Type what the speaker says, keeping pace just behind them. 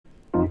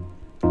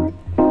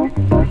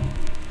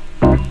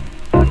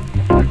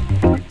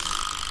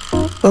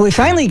Well, we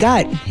finally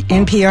got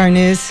NPR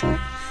News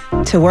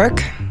to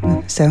work,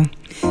 so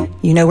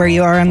you know where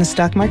you are on the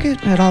stock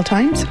market at all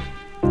times.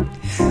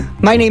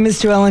 My name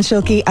is Joellen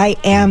Schilke. I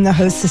am the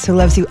hostess who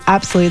loves you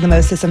absolutely the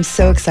mostest. I'm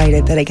so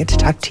excited that I get to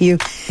talk to you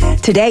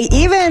today.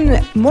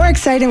 Even more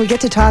exciting, we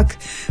get to talk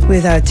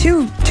with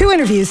two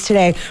interviews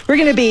today. We're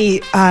going to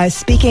be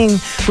speaking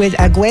with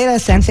Agueda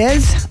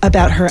Sanchez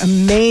about her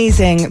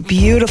amazing,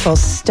 beautiful,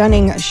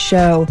 stunning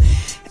show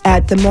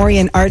at the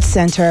Morian Arts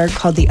Center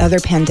called The Other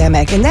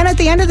Pandemic. And then at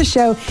the end of the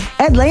show,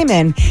 Ed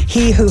Lehman,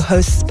 he who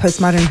hosts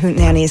Postmodern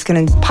Hootenanny, is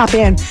going to pop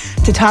in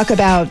to talk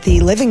about the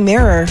Living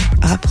Mirror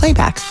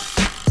playback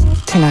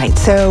tonight.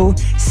 So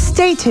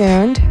stay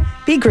tuned.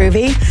 Be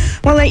groovy.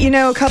 We'll let you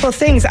know a couple of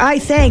things. I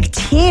thank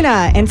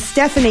Tina and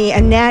Stephanie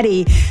and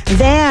Natty,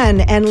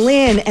 Van and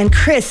Lynn and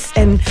Chris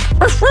and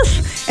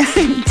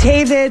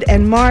David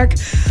and Mark.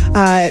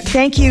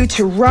 Thank you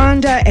to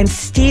Rhonda and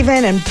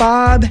Stephen and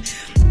Bob,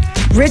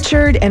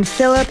 Richard and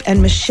Philip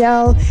and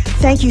Michelle.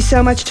 Thank you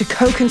so much to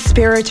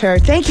Co-Conspirator.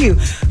 Thank you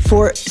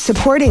for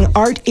supporting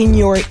Art in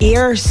Your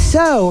Ear.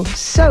 So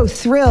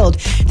thrilled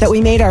that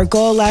we made our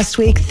goal last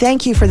week.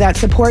 Thank you for that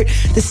support.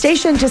 The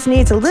station just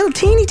needs a little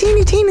teeny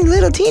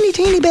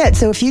bit.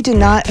 So if you did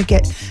not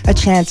get a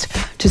chance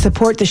to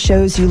support the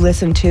shows you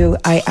listen to,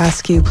 I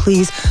ask you,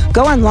 please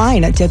go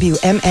online at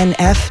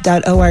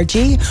WMNF.org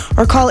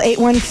or call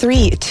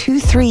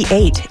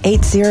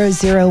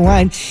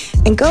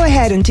 813-238-8001 and go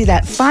ahead and do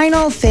that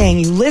final thing.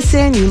 You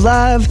listen, you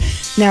love,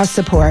 now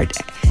support.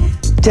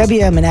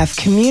 WMNF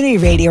Community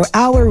Radio,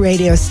 our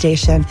radio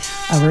station.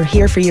 We're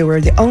here for you.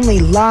 We're the only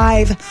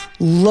live,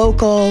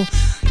 local,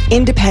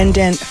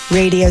 independent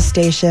radio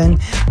station.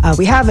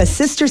 We have a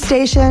sister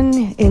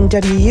station in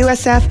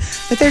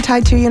WUSF, but they're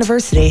tied to a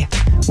university.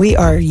 We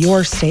are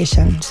your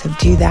station, so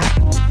do that.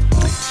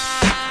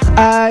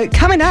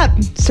 Coming up,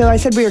 so I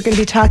said we were going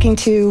to be talking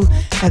to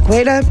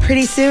Agueda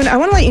pretty soon. I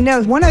want to let you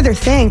know one other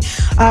thing.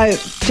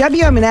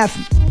 WMNF,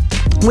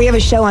 we have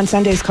a show on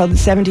Sundays called The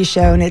 70s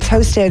Show, and it's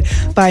hosted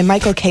by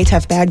Michael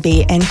K-Tuff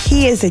Bagby, and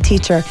he is a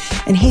teacher,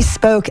 and he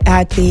spoke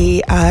at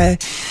the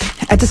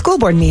school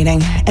board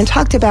meeting and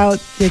talked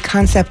about the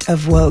concept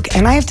of woke.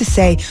 And I have to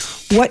say,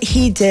 what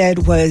he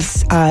did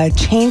was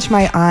change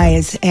my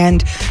eyes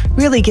and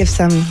really give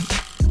some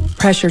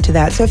pressure to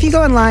that. So if you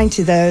go online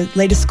to the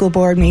latest school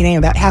board meeting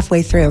about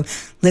halfway through,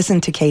 listen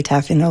to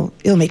K-Tuff and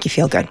it'll make you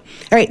feel good. All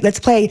right, let's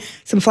play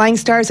some Flying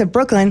Stars of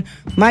Brooklyn.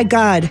 My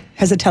God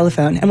Has a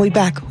Telephone. And we'll be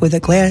back with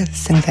Agueda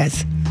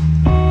Sanchez.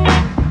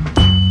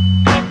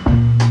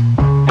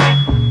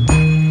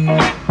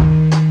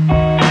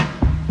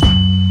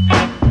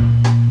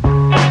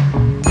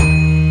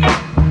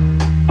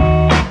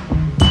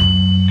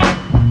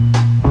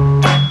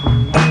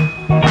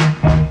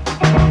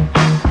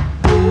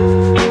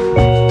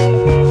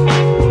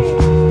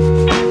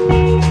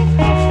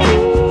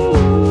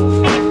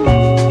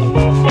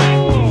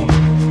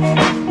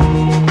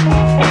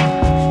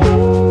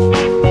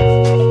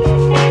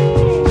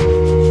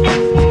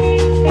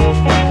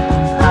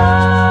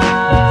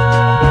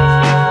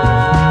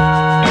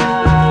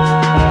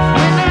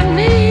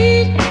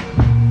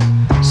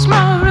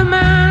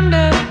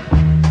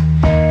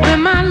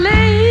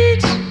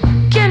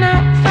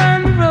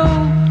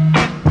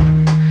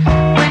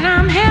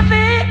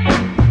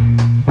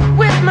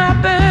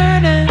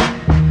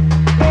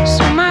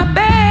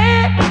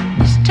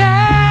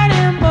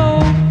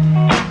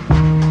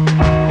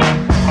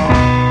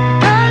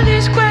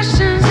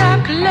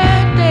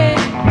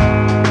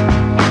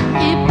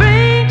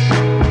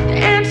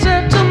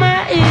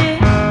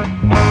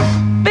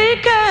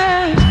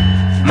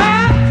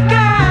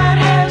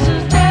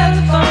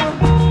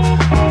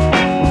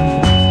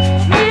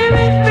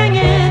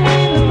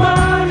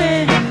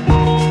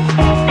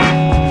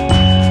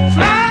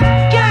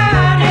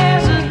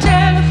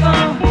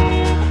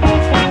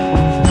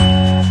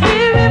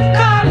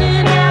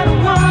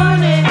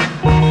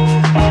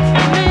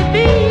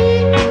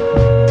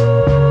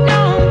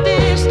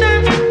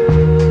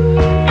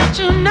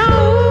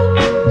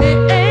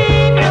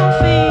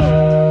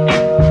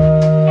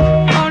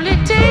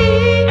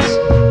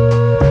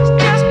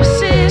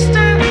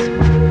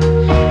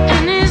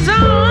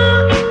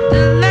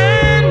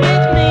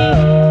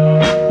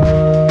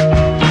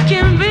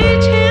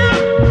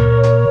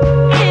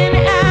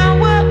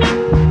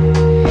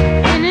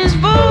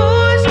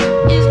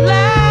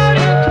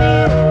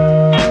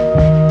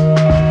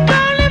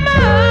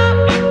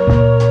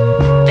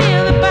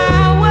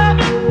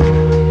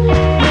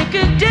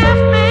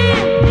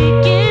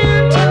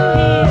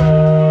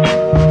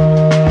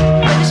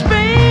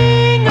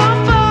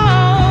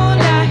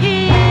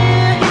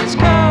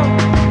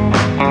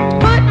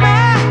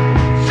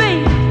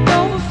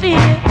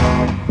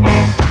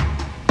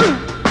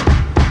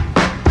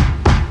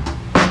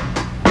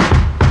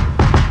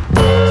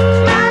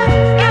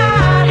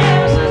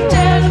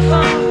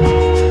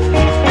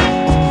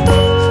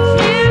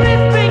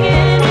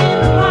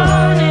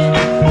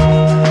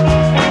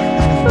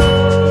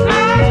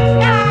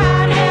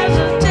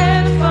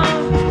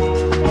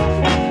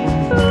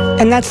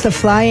 And that's the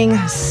Flying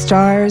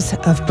Stars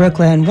of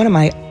Brooklyn, one of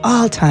my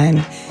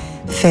all-time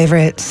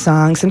favorite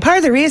songs. And part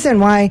of the reason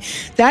why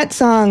that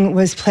song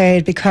was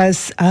played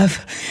because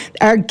of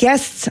our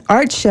guest's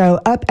art show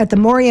up at the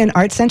Morian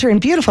Art Center in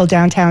beautiful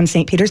downtown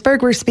St.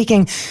 Petersburg. We're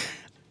speaking,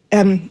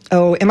 am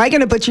I going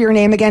to butcher your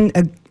name again?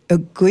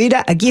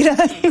 Agita?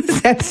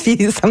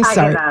 I'm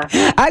sorry.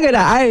 Agata,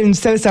 I am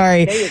so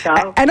sorry. There you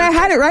go. And I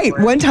had it right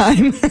one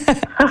time.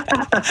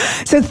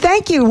 So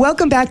thank you.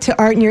 Welcome back to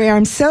Art in Your Ear.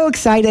 I'm so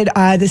excited.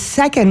 The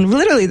second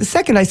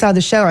I saw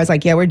the show, I was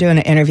like, yeah, we're doing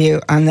an interview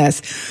on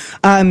this.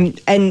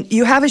 And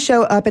you have a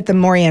show up at the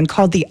Morian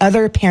called The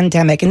Other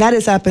Pandemic, and that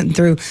is up and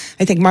through,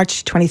 I think,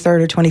 March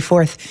 23rd or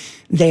 24th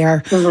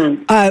there.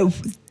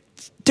 Mm-hmm.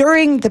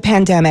 During the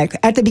pandemic,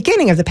 at the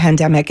beginning of the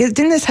pandemic,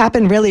 didn't this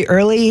happen really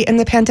early in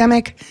the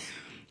pandemic?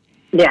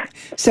 Yeah.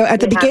 So at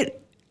the beginning,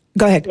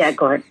 go ahead. Yeah,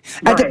 go ahead.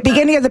 At the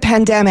beginning of the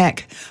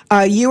pandemic,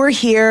 you were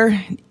here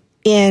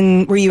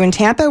were you in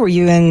Tampa? Were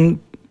you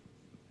in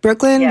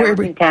Brooklyn? Yeah, I was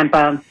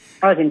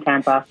in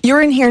Tampa. You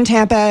were here in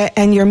Tampa,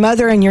 and your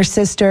mother and your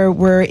sister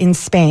were in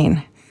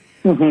Spain.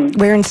 Mm-hmm.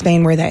 Where in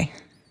Spain were they?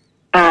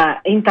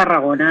 In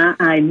Tarragona.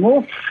 I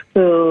moved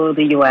to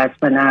the U.S.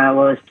 when I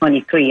was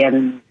 23,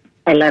 and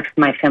I left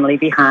my family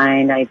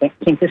behind. I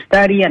came to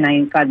study, and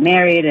I got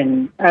married,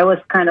 and I was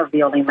kind of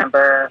the only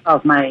member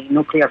of my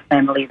nuclear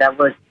family that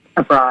was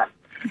abroad.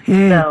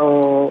 Mm.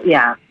 So,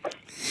 yeah.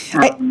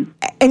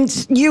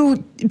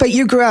 But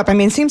you grew up, I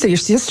mean, it seems that your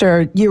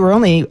sister, you were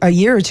only a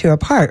year or two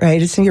apart,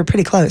 right? So you were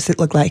pretty close, it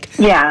looked like.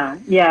 Yeah,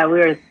 we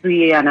were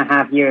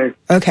 3.5 years.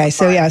 Okay,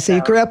 so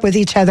you grew up with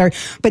each other.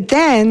 But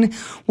then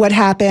what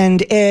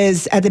happened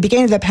is at the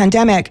beginning of the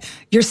pandemic,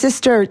 your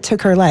sister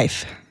took her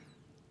life.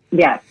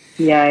 Yeah,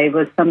 it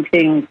was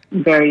something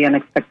very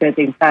unexpected.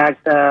 In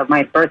fact,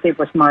 my birthday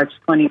was March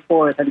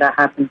 24th, and that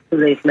happened 2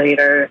 days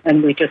later,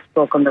 and we just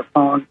spoke on the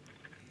phone.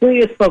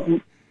 We just spoke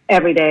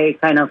every day,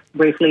 kind of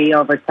briefly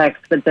over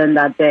text, but then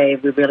that day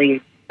we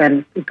really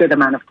spent a good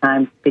amount of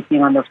time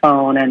speaking on the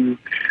phone and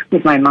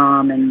with my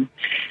mom, and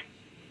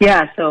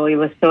so it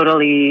was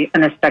totally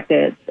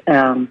unexpected.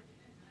 I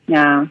mean,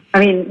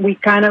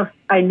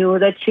 I knew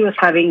that she was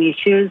having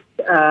issues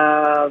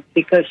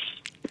because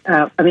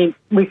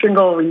we can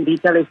go in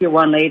detail if you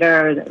want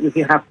later, if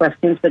you have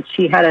questions, but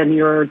she had a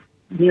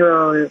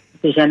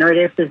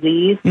neurodegenerative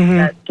disease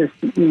that just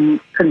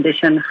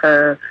conditioned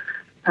her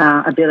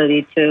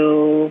ability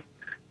to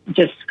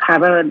just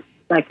have a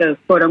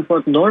quote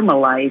unquote normal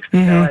life.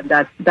 Mm-hmm.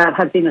 So that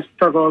has been a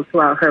struggle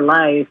throughout her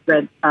life,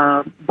 but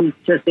we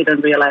just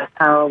didn't realize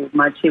how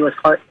much it was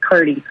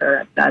hurting her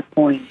at that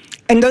point.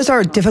 And those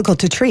are difficult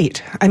to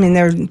treat. I mean,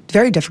 they're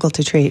very difficult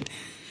to treat.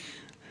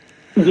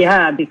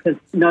 Yeah, because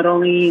not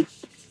only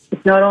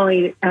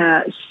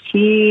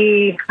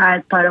she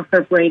had part of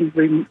her brain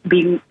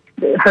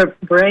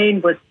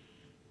was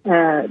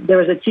there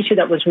was a tissue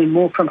that was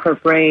removed from her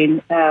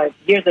brain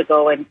years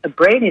ago, and the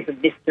brain is a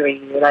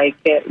mystery. Like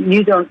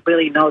you don't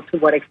really know to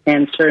what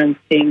extent certain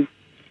things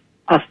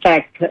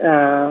affect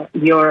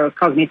your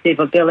cognitive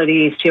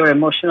abilities, your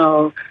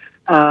emotional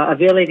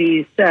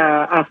abilities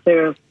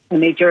after a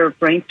major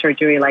brain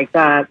surgery like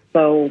that.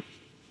 So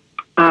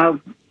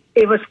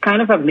it was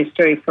kind of a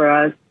mystery for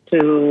us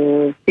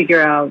to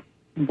figure out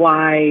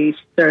why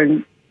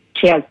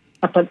she has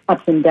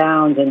ups and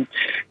downs, and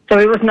so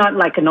it was not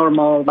like a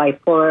normal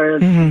bipolar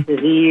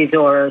disease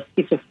or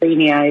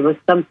schizophrenia. It was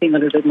something a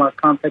little bit more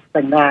complex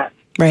than that.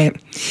 Right.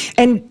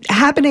 And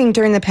happening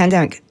during the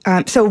pandemic.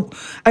 So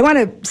I want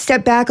to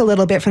step back a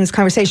little bit from this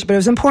conversation, but it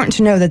was important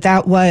to know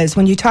that was,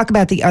 when you talk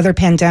about the other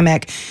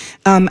pandemic,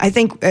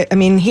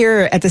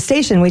 here at the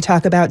station, we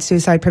talk about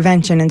suicide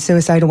prevention and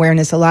suicide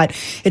awareness a lot.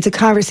 It's a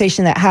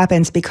conversation that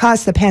happens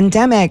because the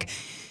pandemic,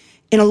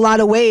 in a lot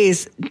of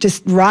ways,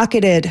 just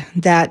rocketed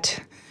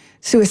that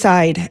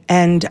suicide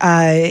and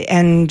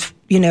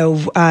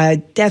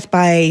death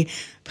by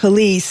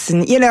police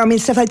and,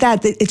 stuff like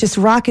that. It just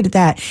rocketed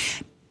that.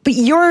 But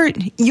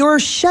your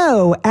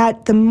show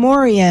at the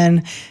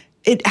Morian,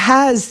 it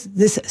has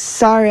this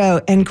sorrow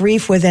and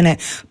grief within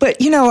it.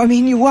 But,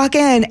 you walk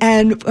in,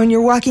 and when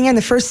you're walking in,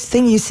 the first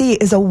thing you see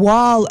is a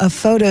wall of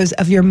photos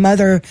of your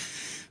mother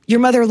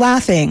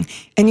laughing.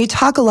 And you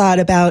talk a lot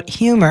about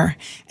humor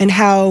and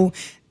how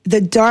the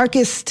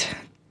darkest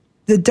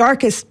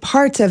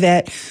parts of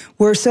it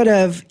were sort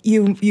of,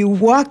 you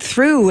walked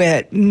through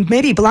it,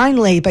 maybe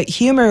blindly, but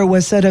humor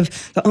was sort of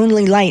the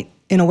only light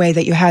in a way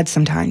that you had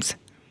sometimes.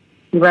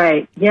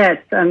 Right. Yes.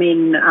 I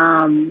mean,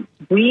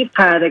 we've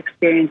had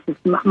experiences.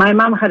 My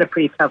mom had a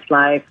pretty tough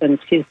life, and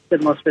she's the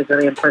most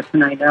resilient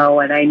person I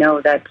know. And I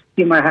know that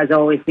humor has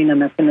always been a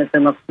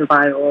mechanism of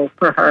survival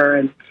for her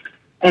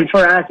and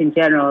for us in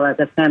general as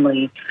a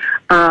family.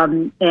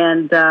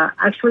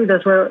 Actually,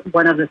 those were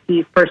one of the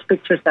first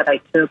pictures that I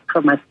took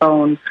from my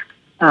phone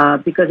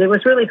because it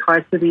was really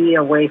hard to be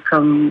away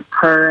from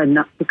her,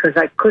 because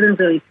I couldn't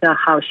really tell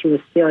how she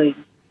was feeling.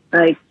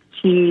 Like,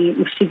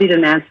 if she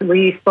didn't answer,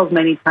 we spoke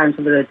many times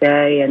over the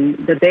day, and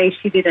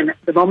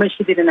the moment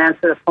she didn't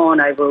answer the phone,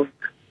 I was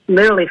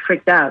literally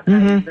freaked out.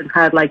 I even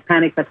had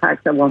panic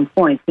attacks at one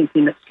point,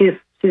 thinking that she's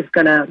she's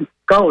going to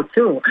go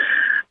too.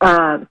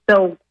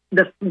 So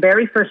the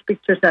very first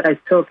pictures that I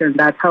took, and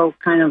that's how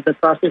kind of the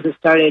process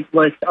started,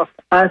 was of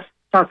us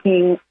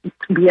talking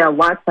via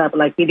WhatsApp,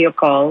 like video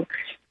call,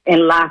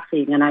 and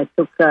laughing. And I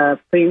took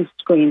print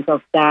screens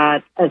of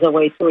that as a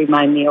way to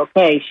remind me,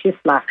 okay, she's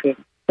laughing.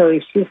 So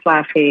if she's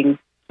laughing,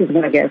 she's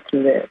going to get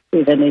through this,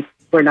 even if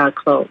we're not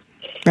close.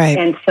 Right.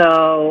 And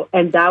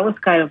that was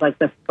kind of like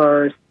the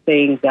first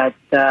thing that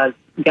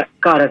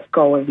got us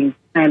going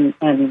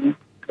and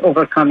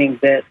overcoming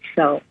this.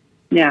 So,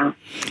 yeah.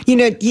 You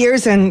know,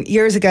 years and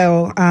years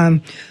ago,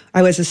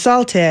 I was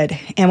assaulted,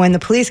 and when the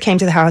police came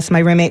to the house, my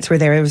roommates were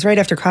there. It was right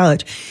after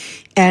college,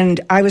 and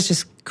I was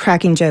just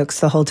cracking jokes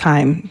the whole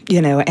time,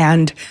 you know,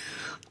 and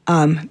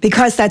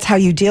because that's how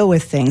you deal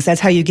with things.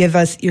 That's how you give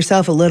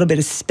yourself a little bit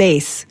of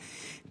space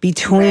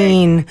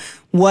between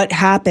what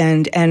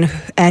happened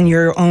and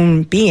your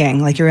own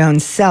being, like your own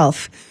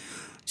self.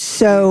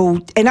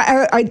 So, and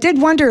I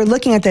did wonder,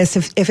 looking at this,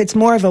 if it's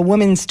more of a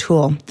woman's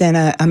tool than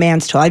a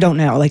man's tool. I don't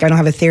know. Like, I don't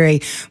have a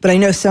theory, but I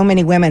know so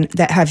many women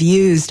that have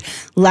used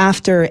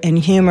laughter and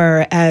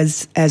humor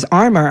as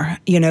armor,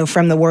 you know,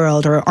 from the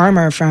world, or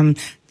armor from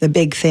the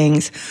big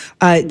things.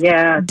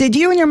 Did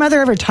you and your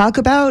mother ever talk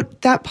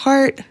about that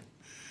part?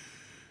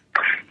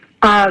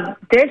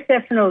 There's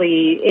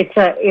definitely,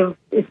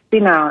 it's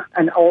been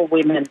an all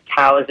women's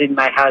house in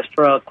my house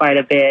for quite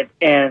a bit,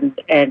 and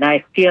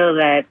I feel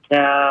that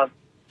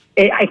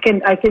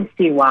I can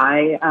see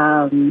why.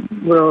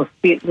 We'll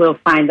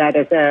find that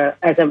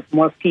as a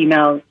more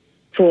female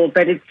tool,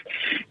 but it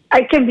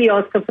can be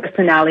also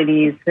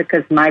personalities,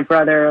 because my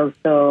brother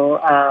also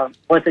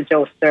was a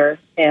jokester,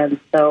 and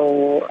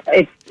so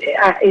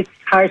it's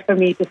hard for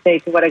me to say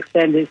to what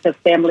extent it's a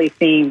family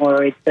thing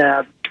or it's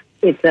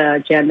a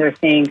gender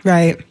thing.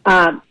 Right.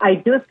 I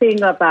do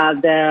think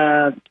about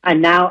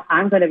and now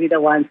I'm going to be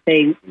the one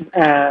saying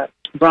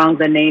wrong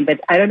the name,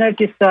 but I don't know if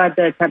you saw at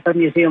the Tampa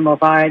Museum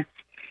of Art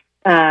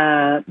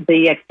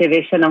the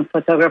exhibition on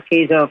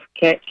photographies of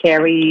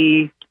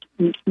Carrie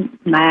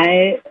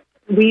Mae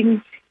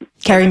Weems.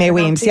 Carrie Mae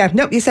Weems. Yeah.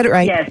 Nope, you said it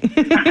right. Yes.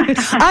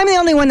 I'm the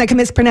only one that can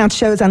mispronounce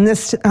shows on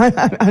this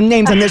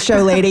names on this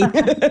show, lady.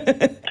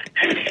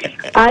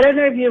 I don't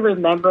know if you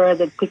remember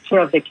the picture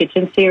of the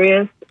kitchen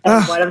series.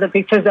 And one of the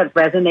pictures that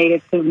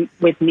resonated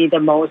with me the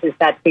most is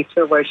that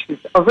picture where she's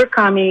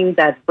overcoming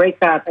that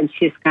breakup and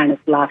she's kind of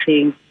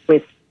laughing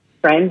with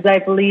friends, I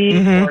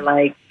believe, or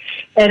like,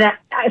 and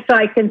so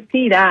I can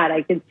see that.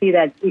 I can see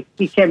that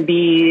it can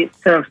be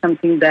sort of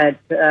something that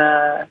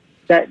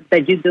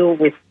you do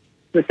with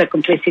the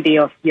complicity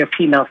of your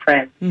female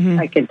friends.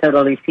 I can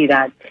totally see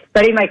that.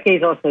 But in my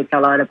case, also, it's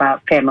a lot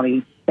about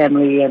family,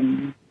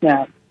 and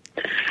yeah.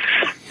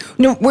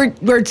 No,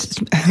 we're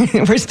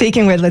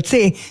speaking with, let's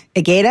see,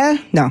 Agata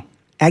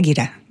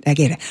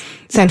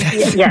Sandra.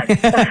 Yes.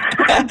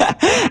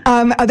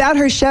 About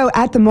her show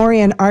at the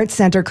Morian Arts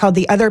Center called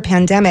The Other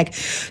Pandemic.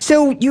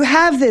 So you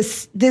have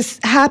this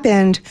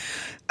happened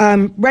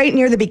right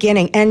near the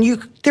beginning, and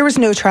there was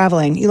no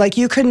traveling.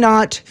 You could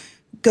not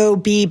go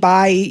be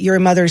by your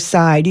mother's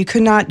side. You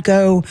could not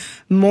go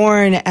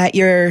mourn at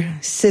your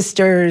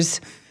sister's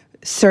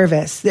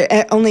service.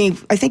 I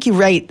think you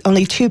write,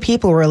 only 2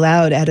 people were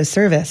allowed at a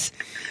service.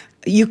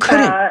 You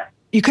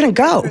couldn't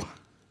go.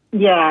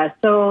 Yeah,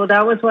 so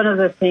that was one of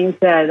the things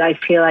that I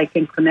feel I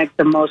can connect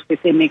the most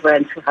with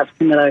immigrants who have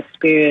similar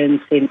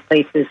experience in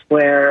places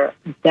where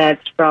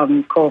deaths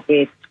from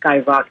COVID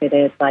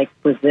skyrocketed, like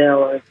Brazil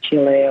or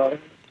Chile or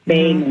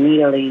Spain and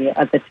Italy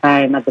at the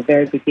time, at the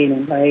very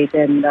beginning, right?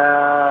 And,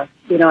 as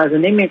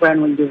an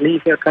immigrant, when you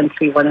leave your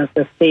country, one of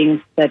the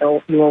things that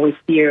you always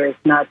fear is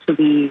not to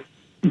be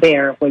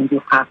there when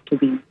you have to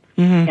be.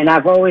 And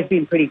I've always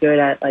been pretty good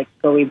at, like,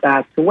 going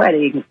back to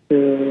weddings,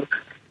 to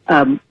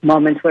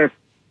moments where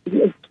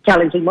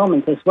challenging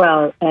moments as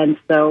well. And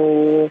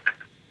so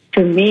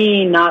to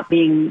me, not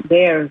being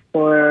there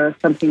for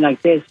something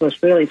like this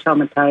was really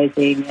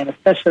traumatizing, and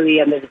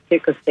especially under the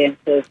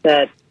circumstances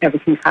that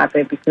everything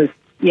happened, because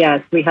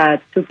yes, we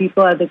had 2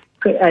 people at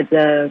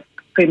the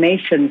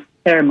cremation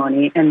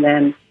ceremony, and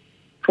then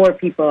 4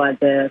 people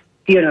at the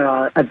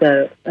funeral at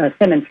the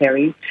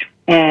cemetery.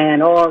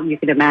 And all you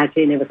can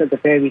imagine, it was at the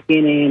very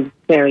beginning,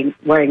 wearing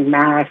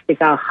masks,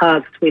 without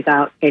hugs,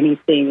 without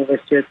anything. It was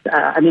just,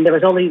 there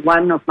was only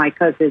one of my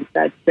cousins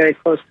that's very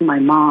close to my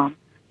mom,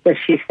 that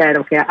she said,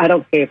 okay, I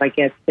don't care if I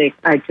get sick.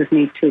 I just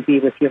need to be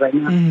with you right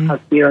now,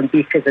 hug you and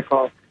be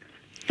physical.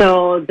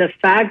 So the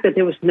fact that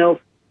there was no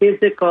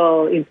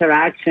physical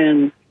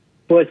interaction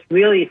was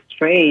really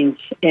strange.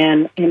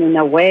 And in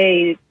a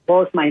way,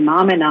 both my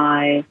mom and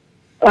I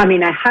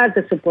had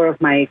the support of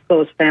my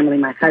close family.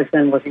 My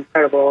husband was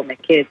incredible, my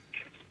kids.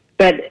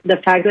 But the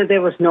fact that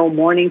there was no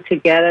mourning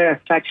together,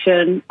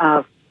 affection,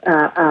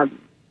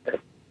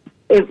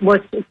 it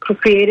was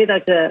created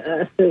as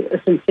a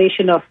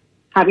sensation of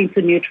having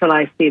to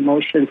neutralize the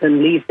emotions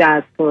and leave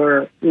that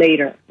for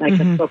later, like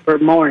a proper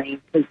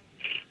mourning. Because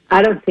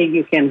I don't think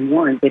you can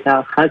mourn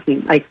without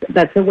hugging. Like,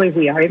 that's the way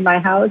we are in my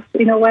house,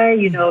 in a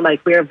way.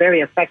 Like, we are very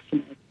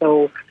affectionate.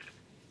 So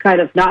kind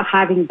of not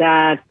having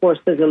that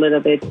forced us a little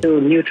bit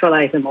to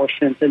neutralize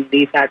emotions and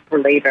leave that for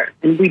later.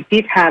 And we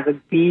did have a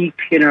big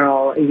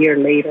funeral a year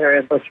later.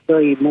 It was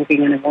really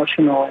moving and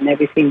emotional and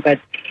everything. But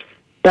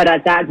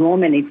at that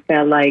moment, it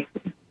felt like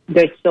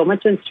there's so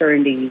much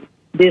uncertainty.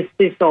 This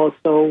is all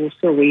so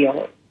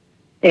surreal.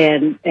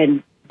 And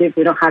if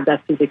we don't have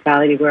that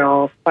physicality, we're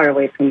all far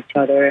away from each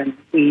other. And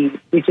we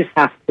just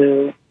have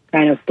to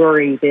kind of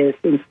bury this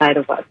inside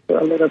of us for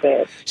a little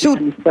bit.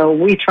 So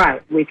we try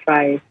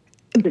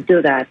to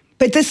do that.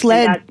 But this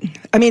led,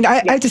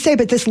 I have to say,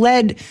 but this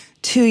led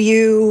to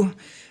you,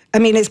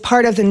 as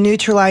part of the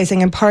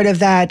neutralizing and part of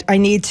that, I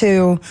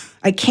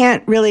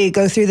can't really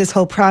go through this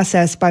whole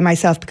process by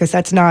myself because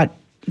there's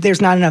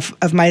not enough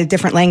of my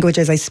different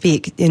languages I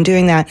speak in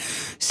doing that.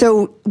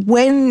 So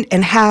when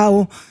and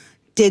how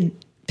did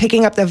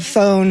picking up the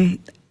phone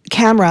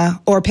camera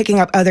or picking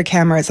up other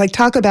cameras,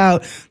 talk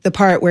about the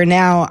part where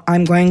now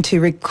I'm going to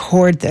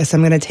record this,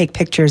 I'm going to take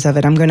pictures of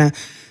it, I'm going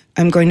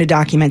to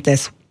document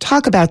this.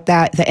 Talk about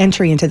that, the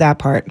entry into that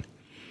part.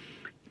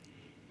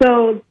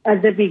 So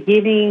at the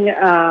beginning,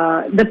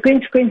 the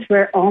print screens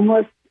were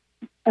almost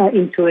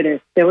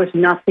intuitive. There was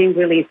nothing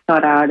really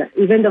thought out.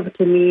 Even though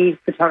to me,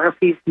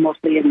 photography is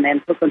mostly a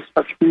mental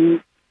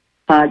construction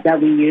that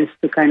we use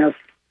to kind of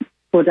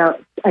put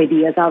out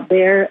ideas out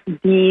there.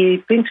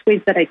 The print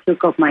screens that I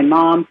took of my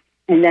mom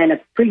and then a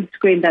print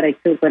screen that I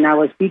took when I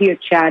was video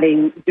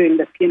chatting during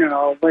the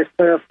funeral were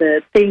sort of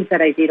the things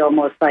that I did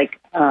almost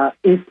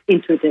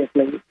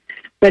intuitively.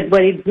 But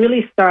when it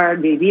really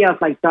started, the idea of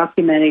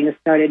documenting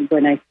started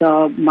when I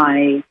saw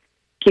my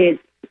kids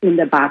in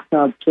the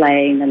bathtub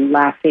playing and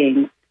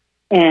laughing.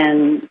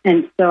 And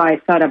so I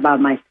thought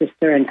about my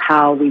sister and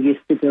how we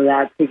used to do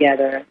that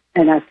together.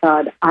 And I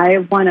thought, I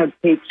want to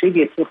pay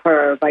tribute to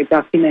her by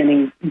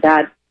documenting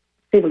that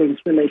siblings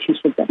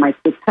relationship that my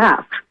kids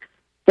have.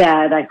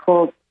 That I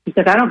hope,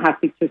 because I don't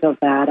have pictures of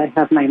that, I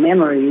have my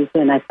memories.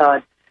 And I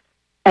thought,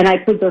 and I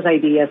put those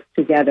ideas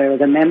together,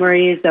 the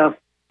memories of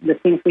the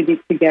things we did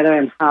together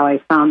and how I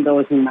found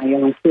those in my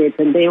own kids.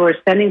 And they were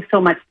spending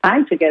so much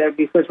time together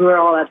because we were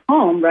all at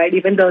home, right?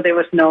 Even though there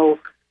was no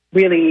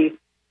really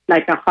a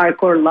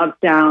hardcore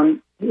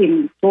lockdown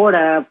in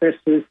Florida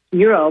versus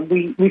Europe,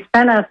 we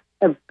spent a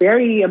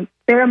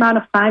fair amount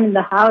of time in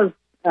the house,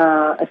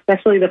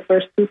 especially the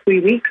first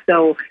 2-3 weeks.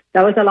 So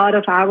that was a lot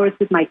of hours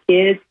with my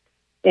kids.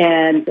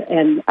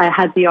 And I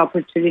had the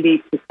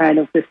opportunity to kind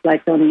of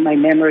reflect on my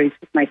memories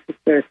with my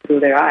sister through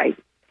their eyes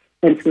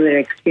and through their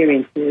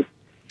experiences.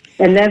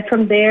 And then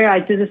from there, I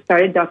just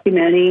started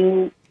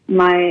documenting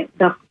my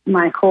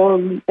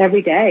whole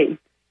every day.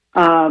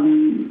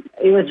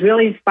 It was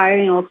really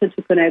inspiring also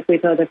to connect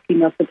with other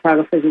female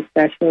photographers,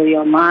 especially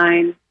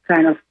online,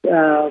 kind of,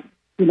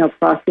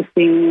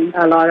 processing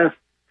a lot of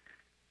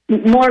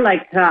more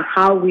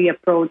how we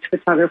approach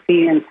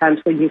photography and times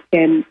when you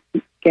can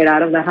get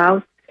out of the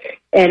house.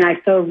 And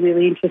I saw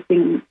really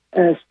interesting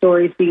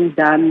stories being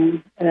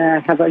done.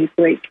 I have a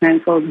great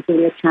friend called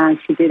Julia Chan.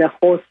 She did a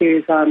whole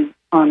series on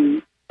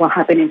what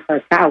happened in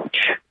her couch.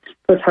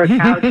 Because her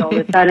couch all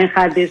of a sudden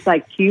had this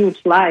huge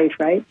life,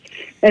 right?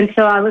 And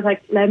so I was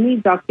like, let me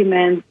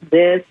document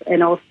this,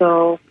 and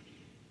also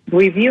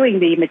reviewing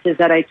the images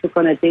that I took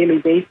on a daily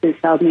basis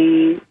helped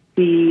me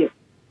see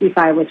if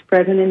I was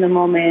present in the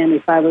moment,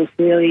 if I was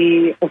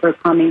really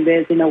overcoming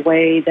this in a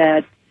way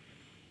that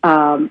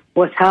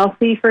was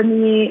healthy for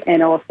me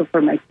and also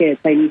for my kids.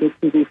 I needed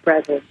to be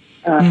present,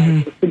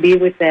 to be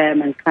with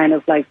them and kind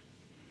of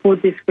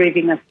put this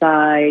grieving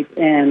aside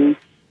and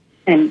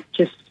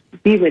just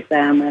be with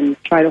them and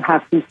try to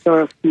have some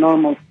sort of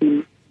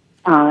normalcy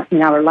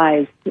in our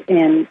lives.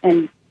 And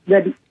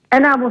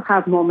I will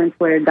have moments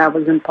where that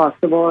was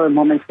impossible or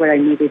moments where I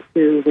needed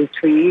to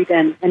retreat,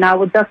 and I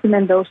would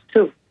document those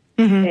too.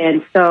 Mm-hmm.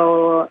 And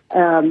so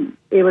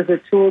it was a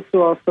tool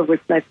to also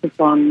reflect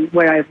upon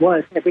where I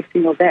was every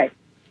single day.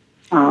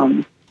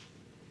 Well,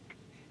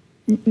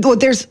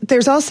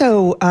 there's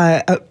also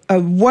a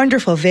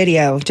wonderful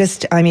video. It's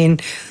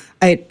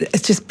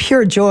just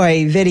pure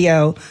joy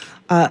video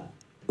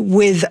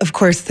with, of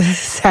course, the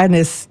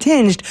sadness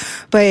tinged.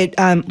 But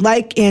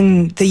like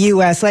in the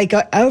U.S.,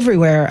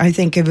 everywhere, I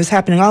think it was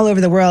happening all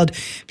over the world,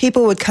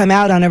 people would come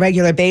out on a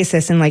regular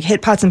basis and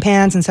hit pots and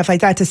pans and stuff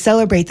like that to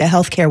celebrate the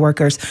healthcare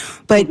workers.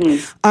 But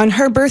on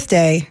her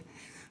birthday,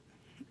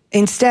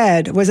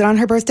 instead, was it on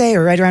her birthday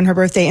or right around her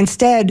birthday?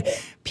 Instead,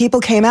 people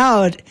came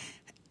out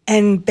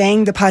and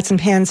banged the pots and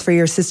pans for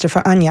your sister,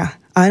 for Anya.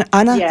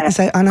 Anna? Yes. Is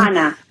that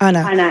Anna?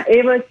 Anna.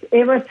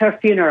 It was her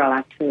funeral,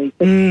 actually.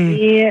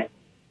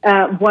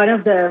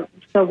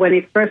 So when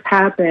it first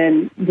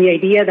happened, the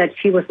idea that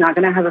she was not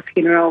going to have a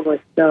funeral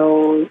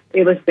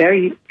it was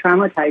very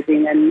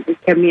traumatizing, and it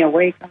kept me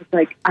awake. I was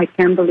like, I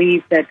can't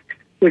believe that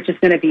we're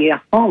just going to be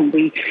at home.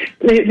 This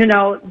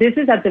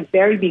is at the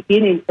very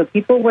beginning, so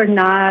people were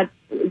not,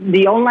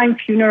 the online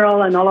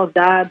funeral and all of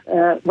that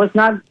was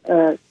not,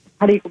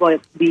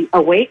 the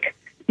awake.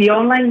 The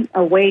online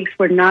awakes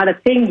were not a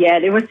thing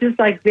yet. It was just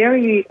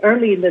very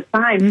early in the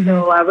time. Mm-hmm.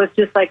 So I was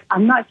just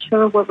I'm not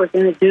sure what we're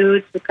going to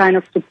do to kind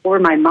of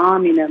support my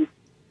mom in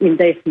in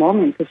this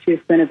moment, because she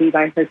was going to be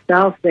by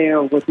herself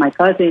there with my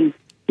cousin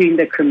doing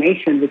the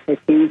cremation, which I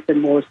think is the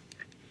most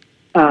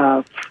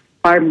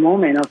hard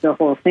moment of the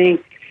whole thing.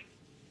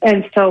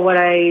 And so what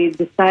I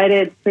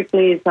decided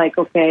quickly is like,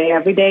 okay,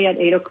 every day at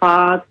 8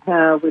 o'clock,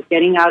 we're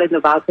getting out in the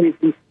balconies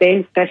in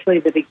Spain, especially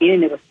at the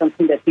beginning. It was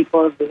something that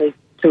people really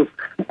took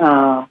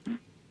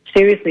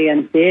seriously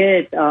and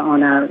did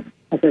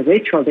as a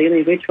ritual,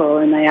 daily ritual.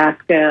 And I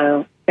asked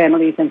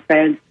families and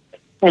friends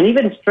and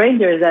even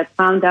strangers that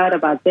found out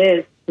about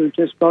this to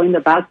just go in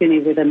the balcony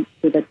with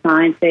a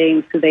sign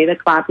saying, "Today the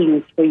clapping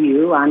is for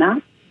you,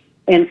 Ana."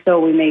 And so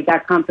we made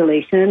that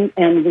compilation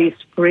and we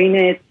screen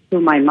it to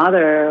my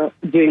mother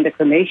during the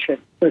cremation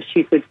so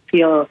she could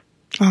feel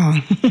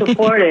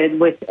supported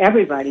with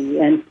everybody.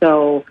 And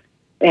so,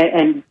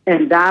 and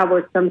that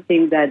was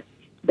something that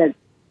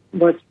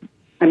was,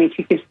 I mean,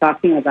 she keeps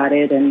talking about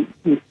it and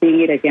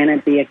seeing it again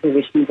at the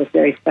exhibition was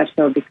very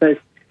special because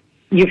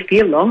you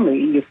feel lonely.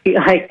 You feel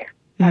like,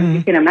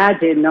 you can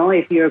imagine, no,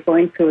 if you're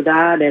going through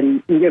that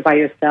and you're by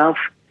yourself,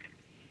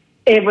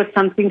 it was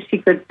something she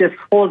could just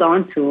hold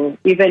on to,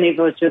 even if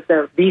it was just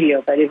a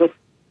video, but it was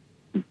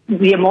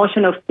the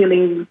emotion of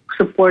feeling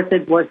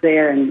supported was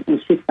there and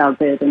she felt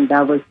it. And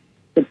that was,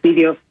 the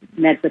video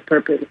met the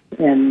purpose.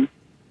 And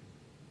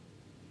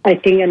I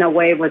think in a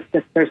way it was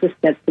the first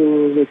step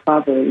to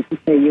recovery, to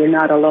say you're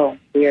not alone.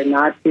 We are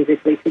not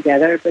physically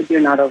together, but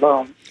you're not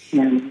alone.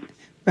 And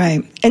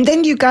right. And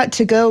then you got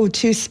to go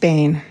to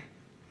Spain.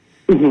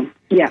 Mm-hmm.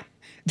 Yeah.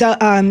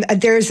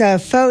 There's a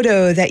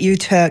photo that you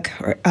took,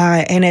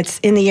 and it's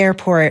in the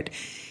airport.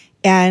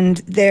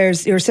 And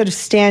you're sort of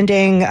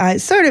standing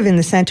sort of in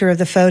the center of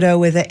the photo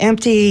with an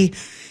empty,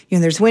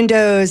 there's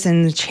windows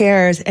and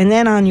chairs. And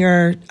then on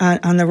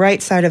the right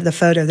side of the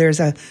photo, there's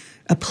a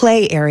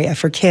play area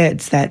for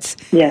kids that's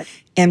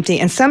empty.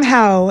 And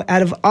somehow,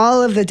 out of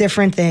all of the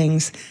different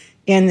things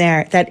in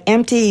there, that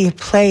empty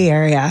play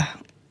area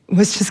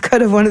was just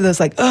kind of one of those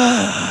like,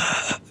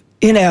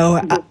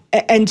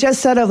 and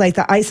just sort of like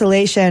the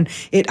isolation,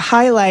 it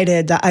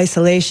highlighted the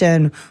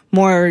isolation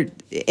more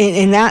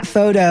in that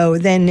photo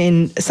than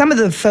in some of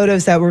the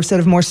photos that were sort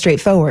of more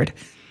straightforward.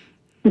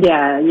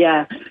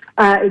 Yeah.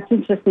 It's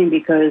interesting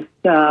because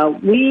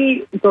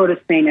we go to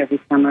Spain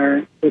every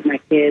summer with my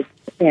kids,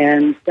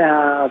 and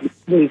sometimes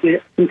we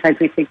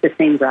take the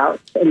same route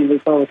and we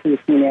go to the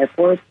same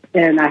airport.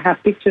 And I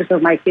have pictures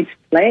of my kids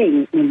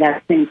playing in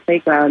that same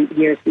playground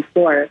years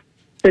before.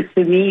 So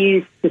to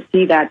me, to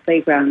see that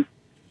playground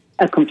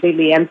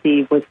completely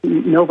empty with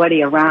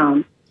nobody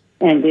around,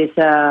 and this,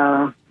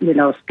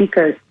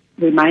 speakers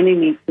reminding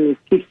me to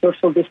keep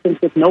social distance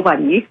with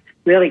nobody,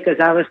 really, because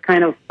I was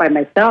kind of by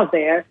myself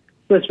there,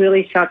 was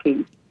really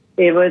shocking.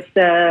 It was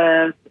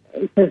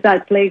because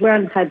that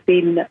playground had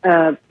been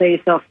a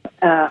place of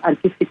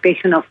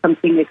anticipation of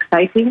something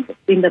exciting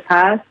in the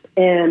past,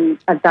 and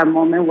at that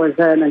moment was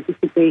an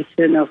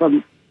anticipation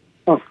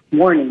of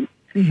mourning.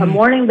 Mm-hmm. A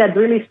mourning that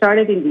really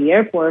started in the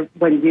airport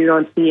when you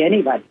don't see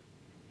anybody.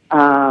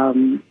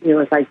 It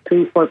was like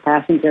 3-4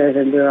 passengers,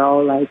 and we were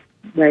all like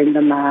wearing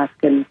the mask,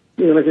 and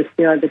it was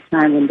still at the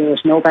time when there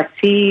was no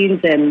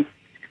vaccines, and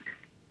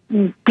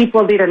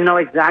people didn't know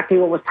exactly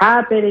what was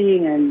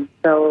happening, and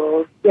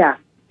so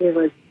it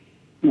was.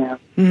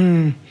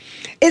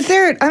 Is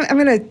there?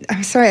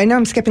 I'm sorry. I know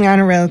I'm skipping on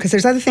a rail because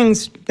there's other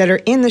things that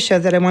are in the show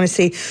that I want to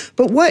see.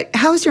 But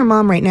how's your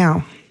mom right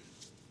now?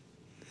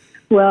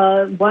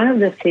 Well, one of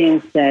the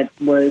things that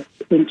was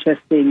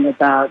interesting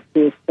about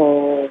this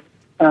whole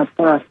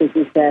process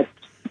is that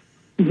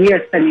we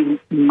are spending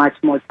much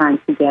more time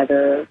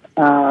together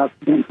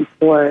than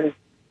before,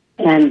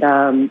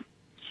 and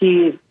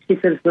she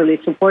feels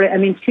really supported. I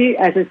mean, she,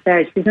 as I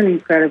said, she's an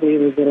incredibly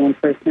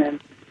resilient person.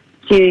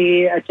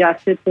 She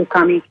adjusted to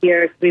coming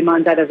here 3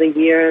 months out of the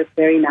year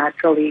very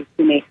naturally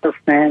to make her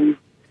friends.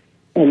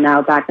 And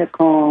now back at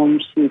home,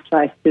 she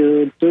tries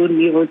to do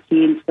new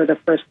routines for the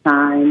first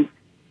time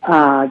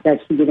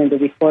that she didn't do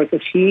before,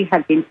 because she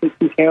had been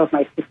taking care of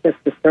my sister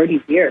for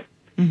 30 years.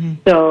 Mm-hmm.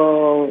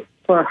 So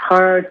for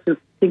her to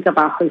think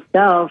about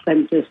herself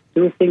and just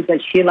do things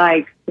that she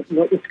likes,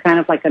 it's kind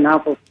of like a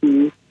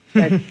novelty.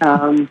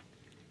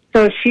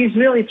 So she's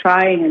really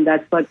trying, and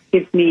that's what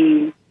gives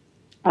me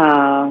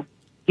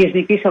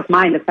peace of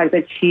mind, the fact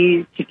that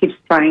she keeps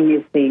trying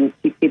new things.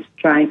 She keeps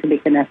trying to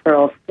make an effort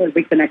of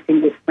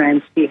reconnecting with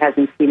friends she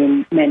hasn't seen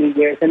in many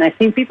years. And I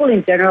think people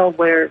in general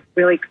were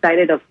really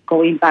excited of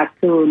going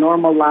back to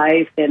normal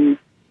life, and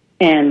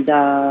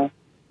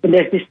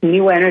there's this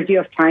new energy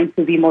of trying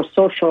to be more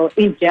social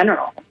in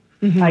general.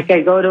 Mm-hmm. Like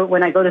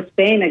when I go to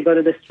Spain, I go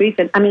to the streets,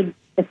 and I mean,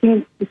 I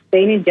think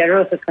Spain in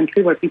general is a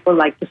country where people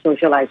like to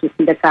socialize. You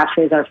see the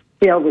cafes are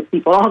filled with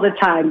people all the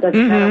time.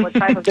 Doesn't matter what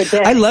time of the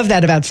day. I love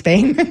that about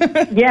Spain.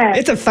 Yeah.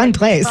 It's a fun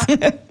place.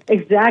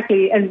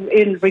 Exactly. And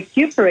in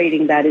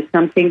recuperating that is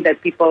something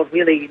that people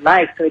really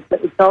like. So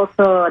it's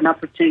also an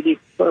opportunity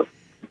for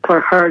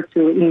her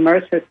to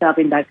immerse herself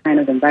in that kind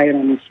of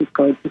environment. And she's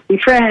going to see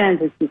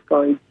friends, and she's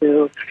going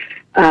to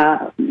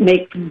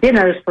make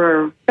dinners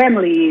for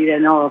family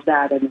and all of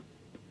that. And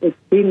it's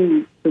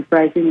been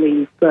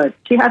surprisingly good.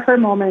 She has her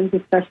moments,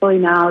 especially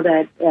now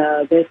that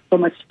there's so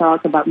much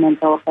talk about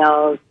mental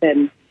health,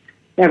 and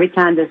every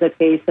time there's a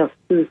case of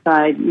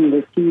suicide in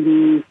the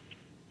TV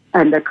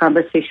and the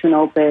conversation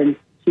opens,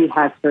 she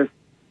has her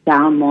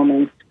down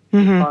moments,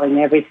 calling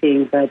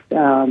everything. But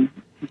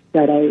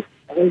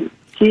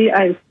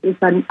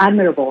it's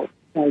admirable,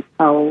 like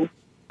how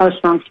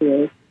strong she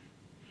is.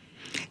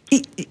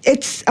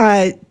 It's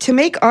to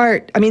make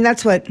art. I mean,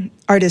 that's what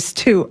artists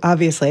do.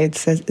 Obviously,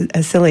 it's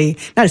a silly,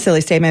 not a silly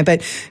statement,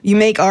 but you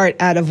make art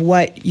out of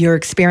what you're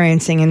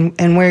experiencing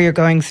and where you're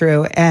going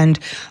through. And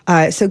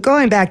so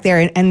going back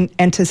there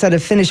and to sort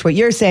of finish what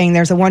you're saying,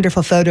 there's a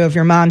wonderful photo of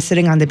your mom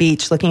sitting on the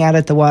beach looking out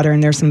at the water,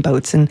 and there's some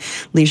boats and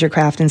leisure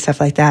craft and stuff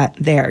like that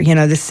there. You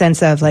know, this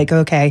sense of like,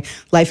 okay,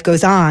 life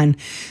goes on.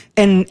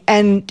 And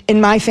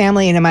in my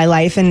family and in my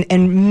life,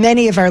 and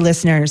many of our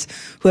listeners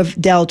who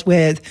have dealt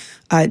with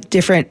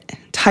different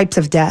types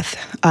of death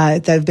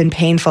that have been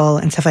painful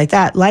and stuff like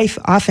that, life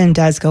often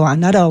does go on.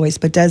 Not always,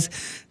 but does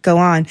go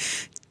on.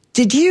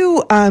 Did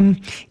you?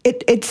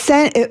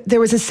 There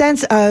was a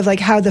sense of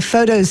like how the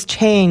photos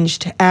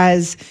changed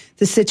as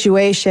the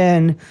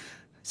situation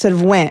sort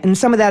of went, and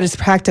some of that is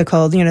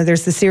practical. You know,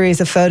 there's the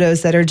series of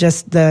photos that are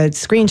just the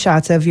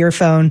screenshots of your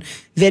phone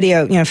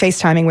video, you know,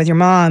 FaceTiming with your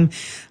mom.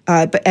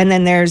 And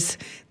then there's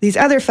these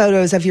other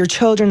photos of your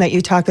children that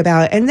you talk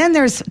about. And then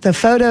there's the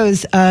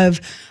photos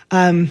of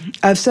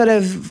sort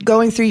of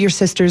going through your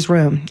sister's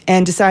room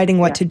and deciding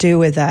what to do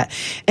with that.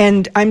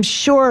 And I'm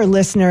sure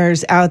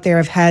listeners out there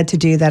have had to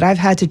do that. I've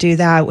had to do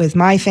that with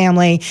my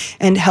family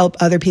and help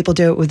other people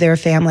do it with their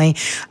family.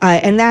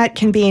 And that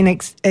can be an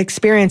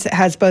experience that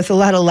has both a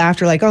lot of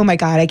laughter, like, oh my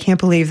God, I can't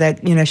believe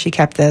that, you know, she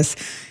kept this.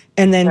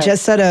 And then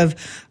just sort of,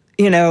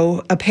 you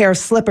know, a pair of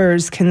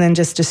slippers can then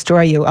just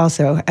destroy you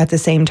also at the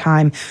same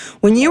time.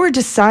 When you were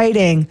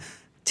deciding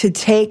to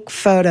take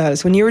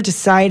photos, when you were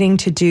deciding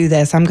to do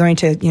this, I'm going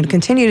to, you know,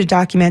 continue to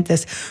document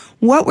this,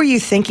 what were you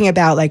thinking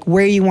about, like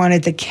where you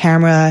wanted the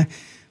camera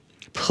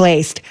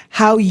placed,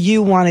 how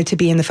you wanted to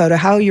be in the photo,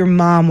 how your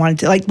mom wanted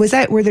to, like, were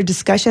there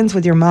discussions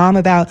with your mom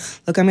about,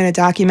 look, I'm going to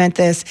document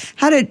this?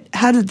 How did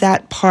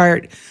that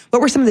part,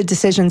 what were some of the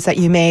decisions that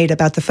you made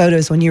about the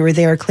photos when you were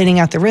there cleaning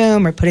out the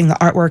room or putting the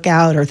artwork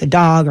out or the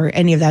dog or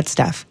any of that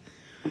stuff?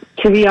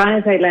 To be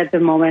honest, I let the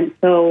moment.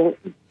 So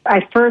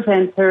I first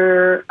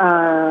entered,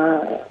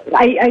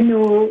 I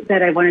knew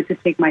that I wanted to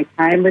take my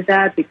time with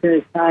that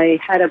because I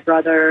had a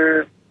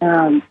brother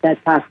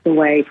that passed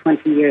away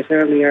 20 years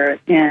earlier,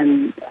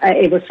 and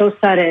it was so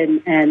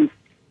sudden, and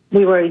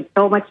we were in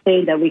so much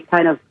pain that we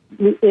kind of,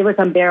 it was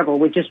unbearable.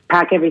 We just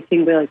pack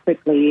everything really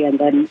quickly, and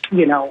then,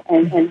 you know,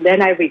 and then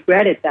I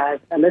regretted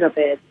that a little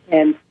bit.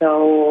 And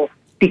so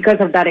because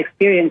of that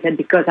experience and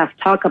because I've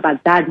talked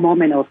about that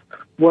moment of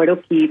what to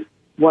keep,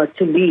 what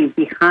to leave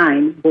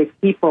behind with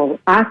people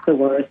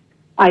afterwards,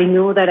 I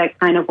knew that I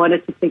kind of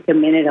wanted to take a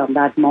minute on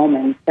that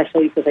moment,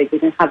 especially because I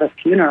didn't have a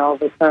funeral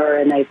with her,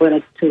 and I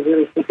wanted to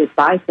really say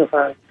goodbye to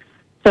her.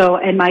 So,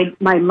 and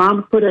my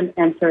mom couldn't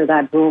enter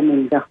that room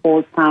in the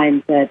whole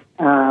time that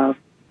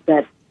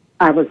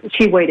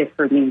she waited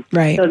for me.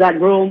 Right. So that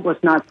room was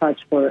not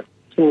touched for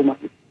 2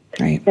 months.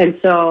 Right. And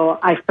so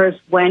I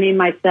first went in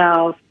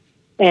myself,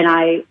 and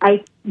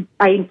I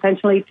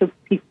intentionally took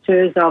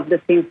pictures of the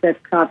things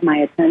that caught my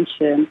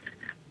attention.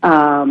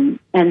 And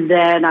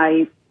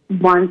then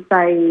once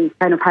I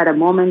kind of had a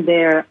moment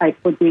there, I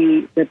put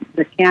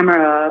the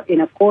camera in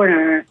a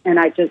corner, and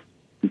I just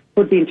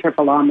put the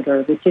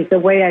intervalometer, which is the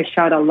way I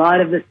shot a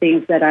lot of the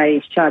things that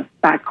I shot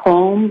back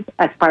home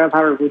as part of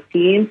our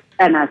routine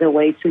and as a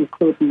way to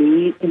include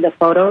me in the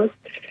photos.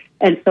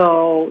 And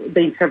so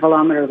the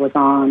intervalometer was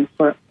on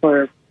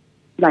for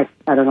like,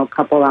 I don't know, a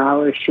couple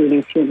hours,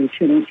 shooting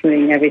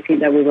everything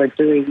that we were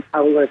doing,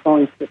 how we were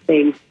going through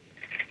things.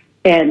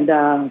 And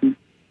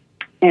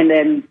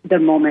then the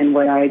moment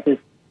where I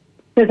just,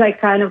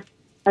 because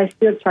I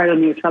still try to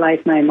neutralize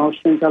my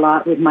emotions a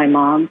lot with my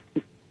mom.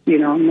 You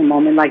know, in a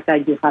moment like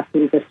that, you have to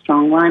be the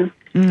strong one.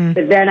 Mm-hmm.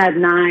 But then at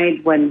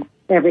night, when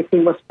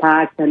everything was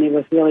packed and it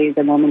was really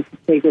the moment to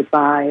say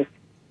goodbye,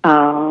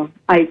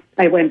 I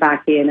went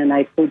back in and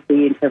I put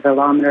the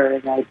intervalometer,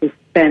 and I just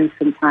spent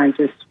some time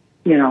just,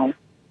 you know,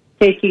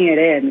 taking it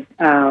in,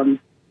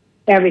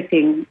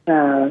 everything.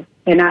 And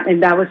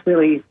that was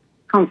really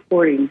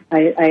comforting.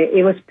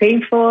 It was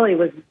painful. It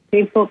was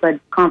painful, but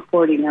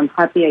comforting. I'm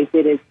happy I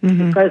did it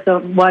because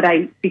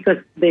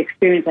the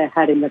experience I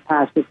had in the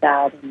past with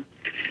that. And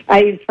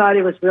I thought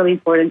it was really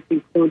important to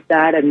include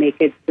that and make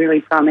it really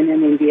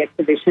prominent in the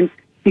exhibition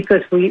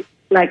because we,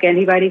 like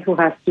anybody who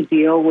has to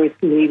deal with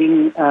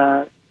leaving,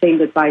 saying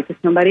goodbye to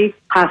somebody,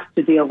 has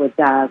to deal with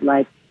that,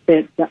 like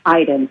the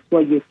items,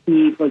 what you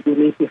keep, what you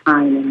leave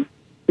behind. And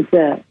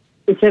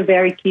it's a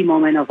very key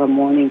moment of a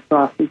mourning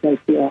process, I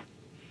feel.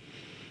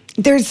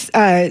 There's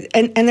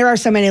and there are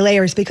so many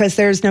layers because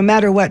there's, no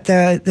matter what,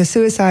 the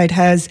suicide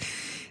has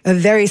a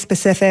very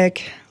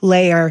specific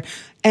layer,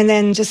 and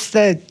then just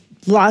the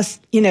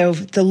lost,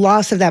 the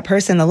loss of that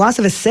person, the loss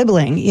of a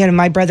sibling.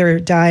 My brother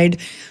died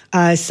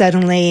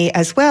suddenly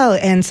as well,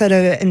 and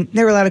and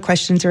there were a lot of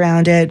questions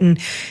around it, and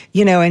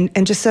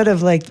just sort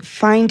of like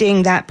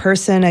finding that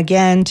person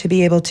again to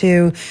be able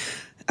to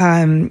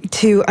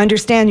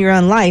understand your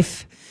own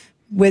life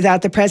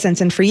without the presence.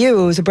 And for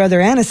you, it was a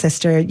brother and a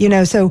sister,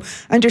 so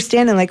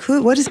understanding like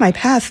what is my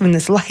path in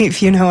this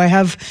life? I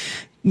have,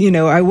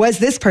 I was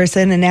this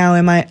person and now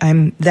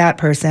I'm that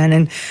person.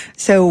 And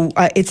so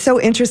it's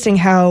so interesting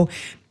how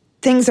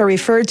things are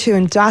referred to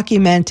and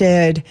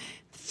documented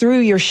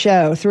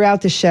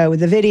throughout the show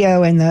with the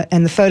video and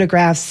the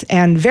photographs,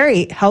 and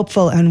very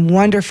helpful and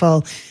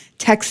wonderful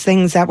text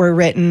things that were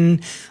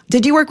written.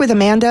 Did you work with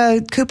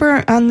Amanda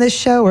Cooper on this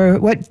show, or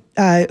what?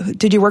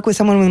 Did you work with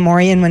someone with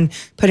Maureen when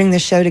putting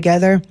this show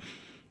together?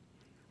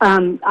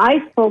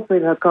 I spoke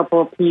with a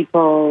couple of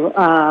people.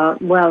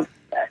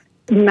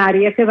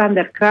 Marieke van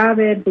der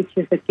Kraven, which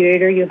is the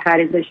curator you had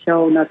in the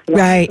show not too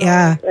long ago.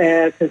 Yeah.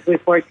 Because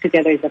we've worked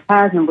together in the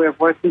past, and we're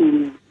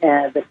working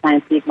the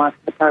Science Week month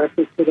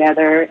photography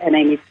together, and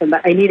I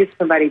needed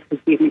somebody to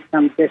give me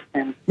some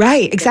distance.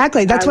 Right,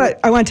 exactly. That's what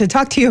I want to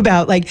talk to you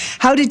about. Like,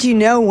 how did you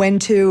know when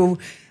to,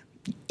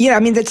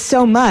 that's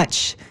so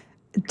much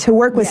to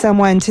work with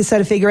someone to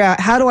sort of figure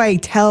out, how do I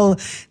tell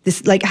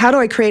this, like, how do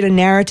I create a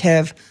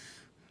narrative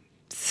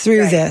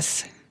through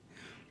this?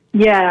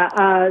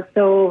 Yeah,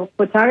 so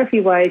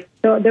photography-wise,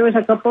 so there was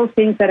a couple of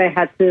things that I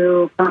had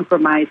to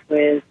compromise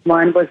with.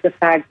 One was the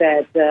fact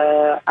that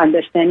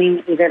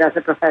understanding, even as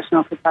a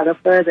professional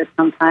photographer, that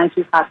sometimes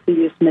you have to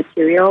use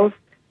materials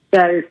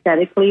that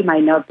aesthetically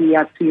might not be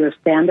up to your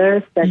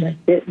standards,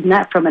 that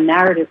not from a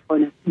narrative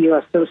point of view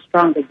are so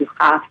strong that you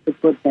have to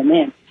put them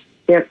in.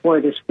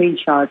 Therefore, the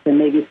screenshots and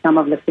maybe some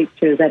of the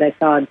pictures that I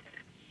thought,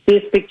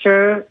 this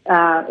picture,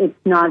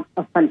 it's not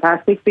a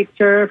fantastic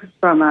picture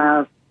from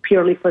a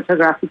purely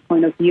photographic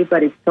point of view,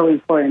 but it's so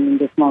important in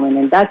this moment.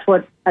 And that's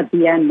what at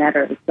the end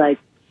matters, like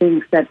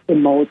things that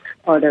emote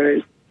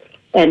others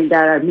and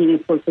that are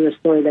meaningful to the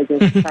story that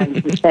you're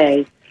trying to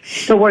say.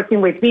 So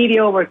working with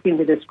video, working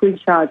with the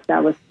screenshots,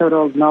 that was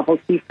total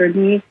novelty for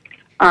me.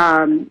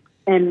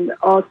 And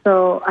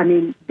also,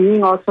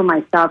 being also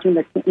myself in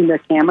the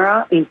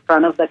camera, in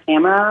front of the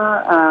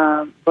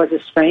camera, was a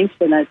strength,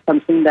 and that's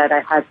something that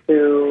I had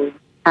to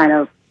kind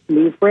of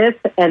live with.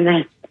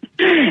 And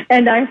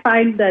I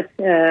find that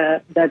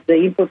the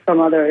input from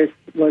others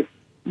was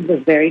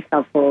very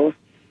helpful.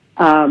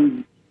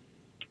 And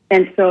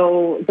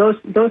so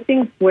those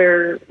things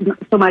were,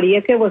 so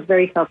Marieke was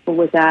very helpful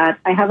with that.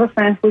 I have a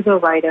friend who's a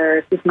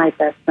writer. She's my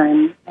best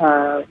friend.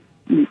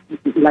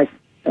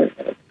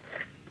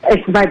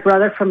 It's my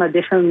brother from a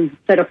different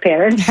set of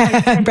parents.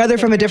 Brother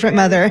from a different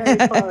mother.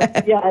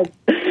 Yes.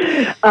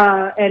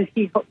 And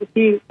he helped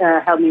me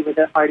with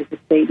the artist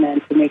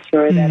statement to make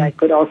sure that I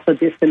could also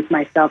distance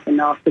myself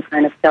enough to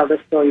kind of tell the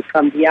story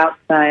from the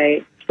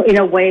outside in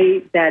a way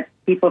that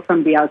people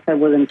from the outside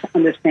wouldn't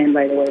understand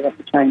right away what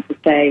I'm trying to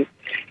say.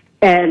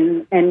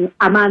 And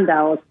Amanda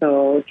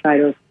also tried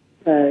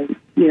to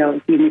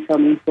give me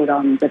some input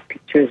on the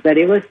pictures. But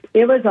it was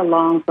a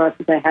long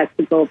process. I had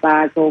to go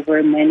back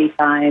over many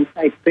times.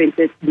 I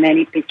printed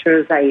many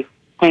pictures. I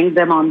hanged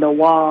them on the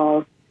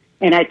wall,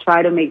 and I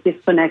try to make these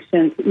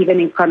connections even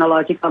in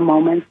chronological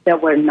moments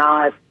that were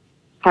not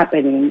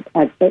happening.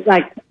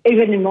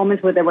 Even in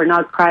moments where they were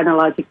not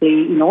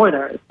chronologically in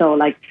order. So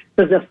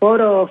there's a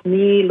photo of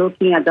me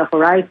looking at the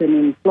horizon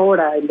in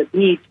Florida in the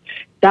beach.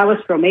 That was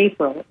from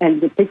April, and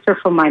the picture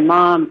from my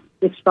mom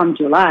is from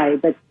July.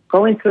 But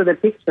going through the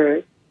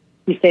pictures,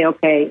 you say,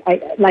 okay,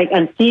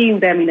 and seeing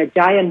them in a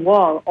giant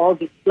wall, all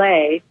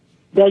displayed,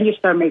 then you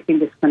start making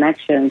these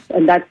connections.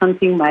 And that's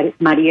something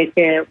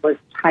Marieke was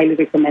highly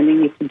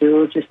recommending me to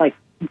do, just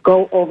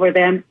go over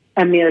them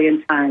a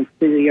million times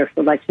to do your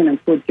selection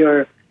and put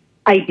your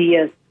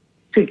ideas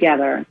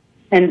together.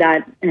 And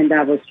that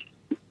was,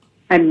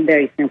 I'm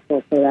very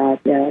thankful for that,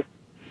 yes.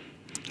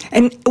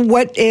 And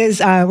what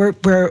is, we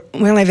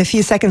only have a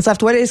few seconds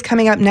left. What is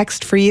coming up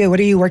next for you? What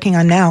are you working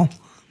on now?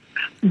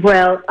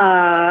 Well,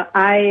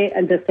 I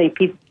am the St.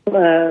 Pete.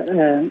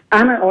 I'm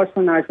also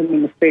an arts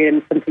administrator,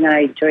 and something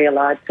I enjoy a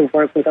lot to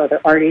work with other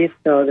artists.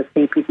 So the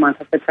St. Pete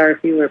Month of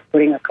Photography, we're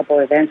putting a couple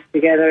of events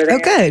together there. Oh,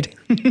 good.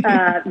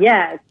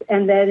 Yes,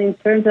 and then in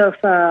terms of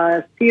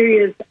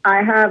series,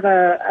 I have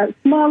a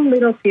small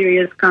little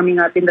series coming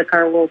up in the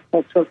Carl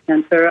Cultural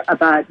Center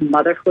about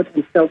motherhood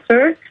and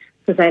filter,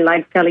 because I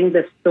like telling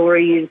the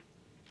stories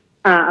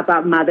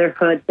about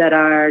motherhood that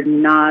are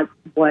not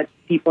what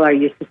people are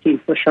used to seeing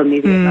social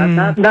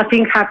media.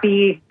 Nothing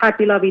happy,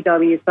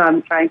 lovey-dovey. So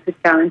I'm trying to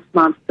challenge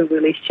moms to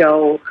really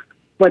show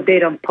what they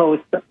don't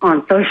post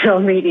on social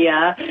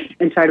media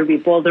and try to be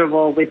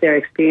vulnerable with their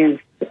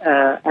experience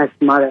as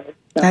mothers.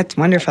 So. That's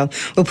wonderful.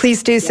 Well,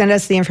 please do send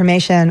us the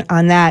information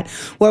on that.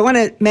 Well, I want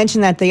to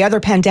mention that the Other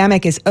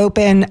Pandemic is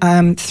open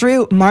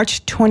through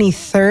March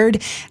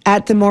 23rd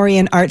at the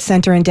Morian Arts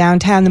Center in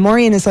downtown. The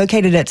Morian is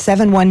located at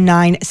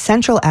 719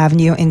 Central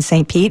Avenue in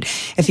St. Pete.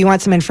 If you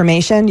want some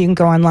information, you can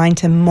go online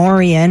to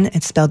Morian.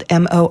 It's spelled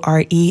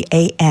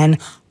Morean,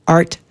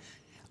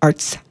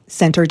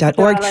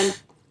 artscenter.org.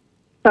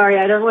 Sorry,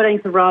 I don't want to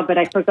interrupt, but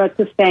I forgot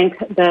to thank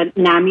the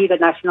NAMI, the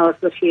National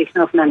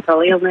Association of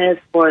Mental Illness,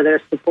 for their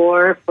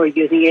support, for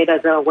using it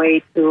as a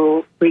way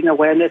to bring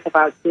awareness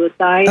about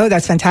suicide. Oh,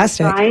 that's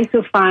fantastic. I'm trying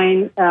to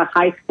find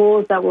high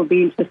schools that will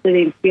be interested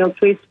in field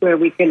trips where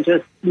we can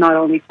just not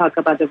only talk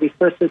about the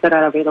resources that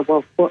are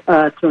available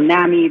through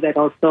NAMI, but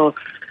also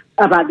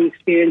about the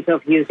experience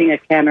of using a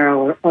camera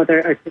or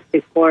other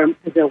artistic form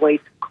as a way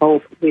to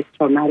cope with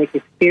traumatic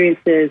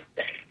experiences.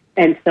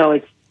 And so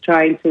it's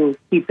trying to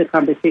keep the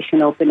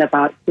conversation open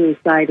about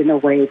suicide in a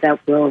way that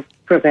will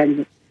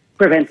prevent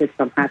it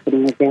from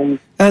happening again.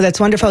 Oh, that's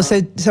wonderful.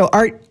 So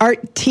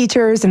art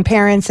teachers and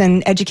parents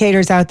and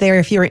educators out there,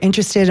 if you're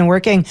interested in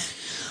working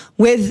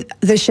with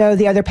the show,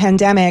 The Other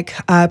Pandemic,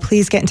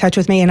 please get in touch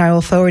with me and I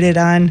will forward it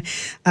on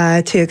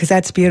too, because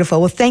that's beautiful.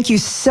 Well, thank you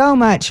so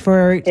much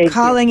for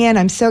calling in.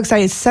 I'm so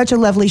excited. It's such a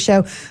lovely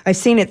show. I've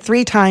seen it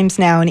 3 times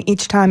now, and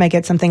each time I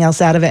get something else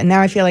out of it. And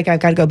now I feel like I've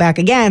got to go back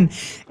again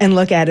and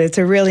look at it. It's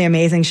a really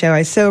amazing show.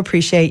 I so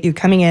appreciate you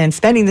coming in and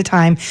spending the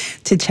time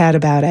to chat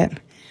about it.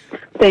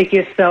 Thank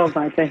you so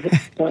much.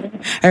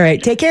 All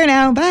right. Take care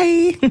now.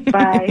 Bye.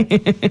 Bye.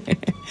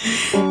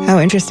 How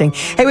interesting.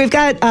 Hey, we've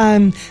got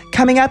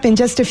coming up in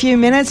just a few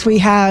minutes, we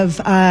have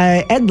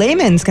Ed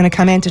Lehman's going to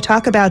come in to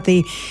talk about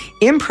the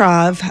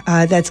improv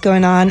that's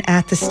going on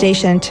at the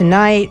station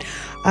tonight.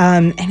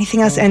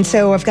 Anything else? And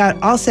so I've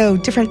got also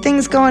different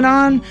things going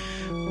on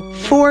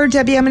for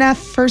WMNF.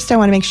 First, I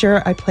want to make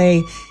sure I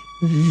play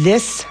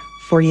this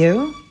for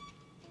you.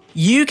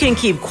 You can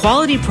keep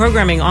quality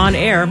programming on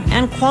air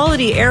and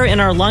quality air in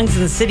our lungs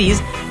and cities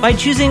by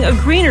choosing a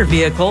greener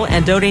vehicle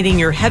and donating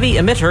your heavy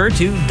emitter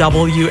to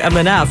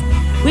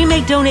WMNF. We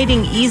make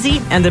donating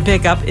easy and the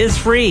pickup is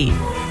free.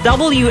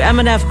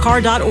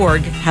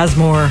 WMNFcar.org has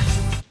more.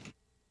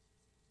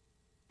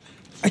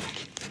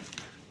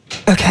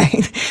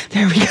 Okay,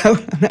 there we go.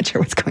 I'm not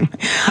sure what's going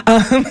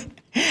on.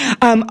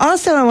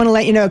 Also, I want to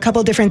let you know a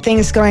couple different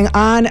things going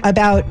on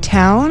about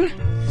town.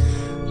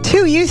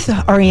 2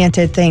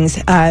 youth-oriented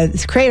things.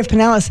 Creative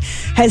Pinellas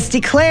has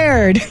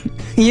declared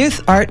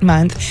Youth Art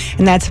Month,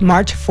 and that's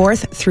March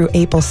 4th through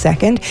April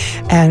 2nd.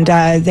 And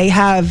they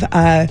have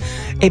a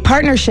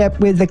partnership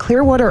with the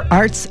Clearwater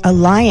Arts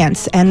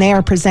Alliance, and they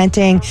are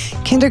presenting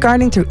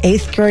kindergarten through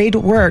 8th grade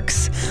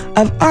works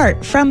of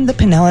art from the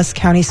Pinellas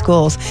County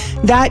Schools.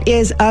 That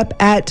is up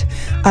at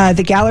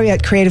the gallery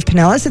at Creative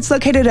Pinellas. It's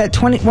located at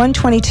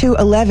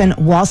 12211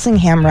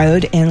 Walsingham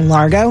Road in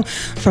Largo.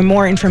 For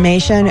more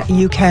information,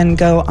 you can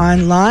go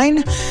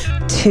online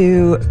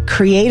to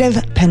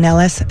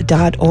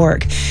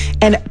creativepinellas.org.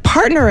 And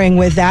partnering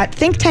with that,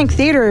 Think Tank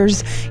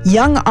Theater's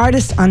Young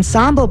Artist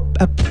Ensemble,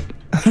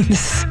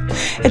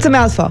 it's a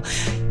mouthful.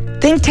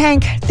 Think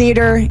Tank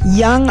Theater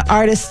Young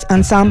Artist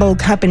Ensemble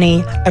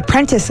Company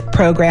Apprentice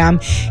Program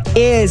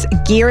is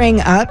gearing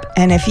up.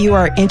 And if you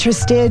are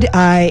interested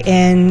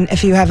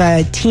if you have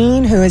a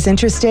teen who is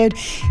interested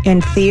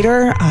in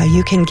theater,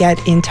 you can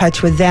get in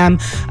touch with them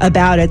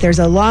about it. There's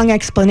a long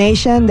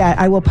explanation that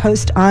I will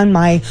post on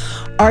my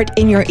Art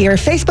in Your Ear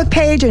Facebook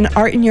page and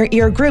Art in Your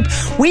Ear group.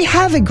 We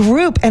have a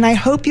group, and I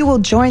hope you will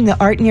join the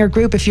Art in Your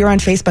group if you're on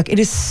Facebook. It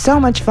is so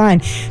much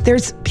fun.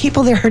 There's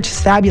people there who are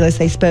just fabulous.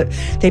 They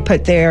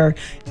put their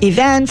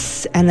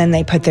events, and then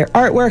they put their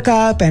artwork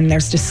up, and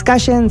there's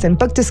discussions and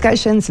book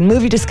discussions and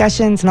movie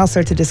discussions and all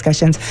sorts of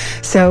discussions.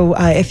 So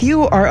if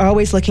you are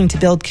always looking to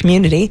build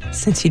community,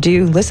 since you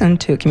do listen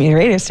to a community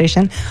radio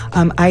station,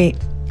 I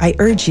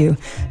urge you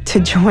to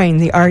join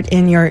the Art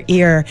in Your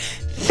Ear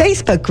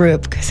Facebook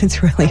group because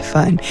it's really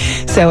fun.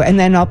 So, and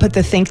then I'll put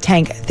the Think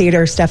Tank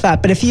Theater stuff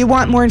up. But if you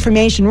want more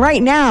information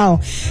right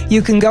now,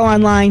 you can go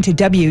online to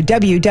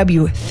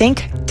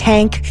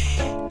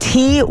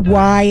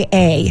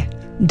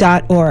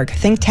www.thinktanktya.org.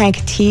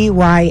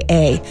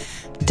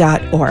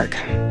 thinktanktya.org.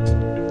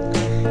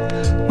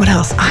 What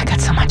else? I got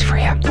so much for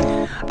you.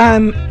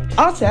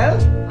 Also,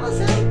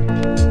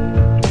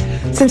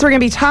 since we're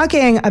going to be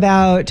talking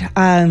about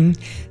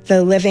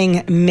the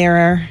Living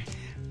Mirror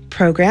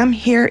program,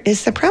 here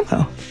is the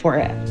promo for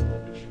it.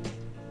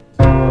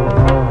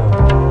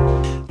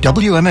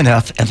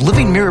 WMNF and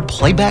Living Mirror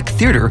Playback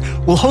Theater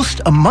will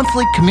host a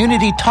monthly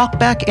community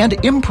talkback and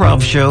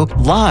improv show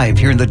live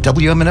here in the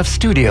WMNF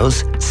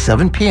studios,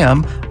 7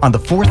 p.m. on the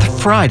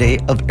 4th Friday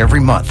of every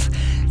month.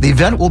 The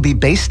event will be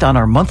based on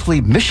our monthly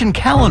mission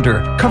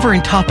calendar,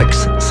 covering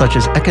topics such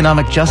as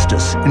economic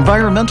justice,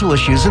 environmental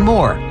issues, and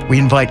more. We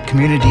invite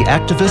community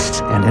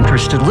activists and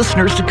interested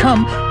listeners to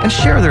come and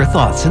share their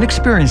thoughts and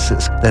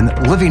experiences. Then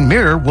Living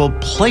Mirror will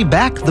play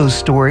back those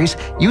stories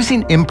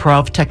using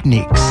improv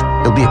techniques.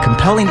 It'll be a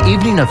compelling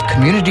evening of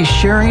community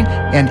sharing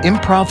and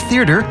improv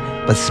theater,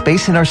 but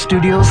space in our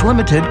studio is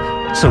limited,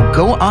 so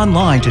go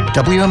online to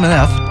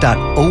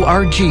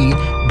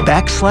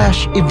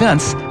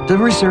WMNF.org/events to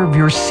reserve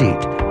your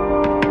seat.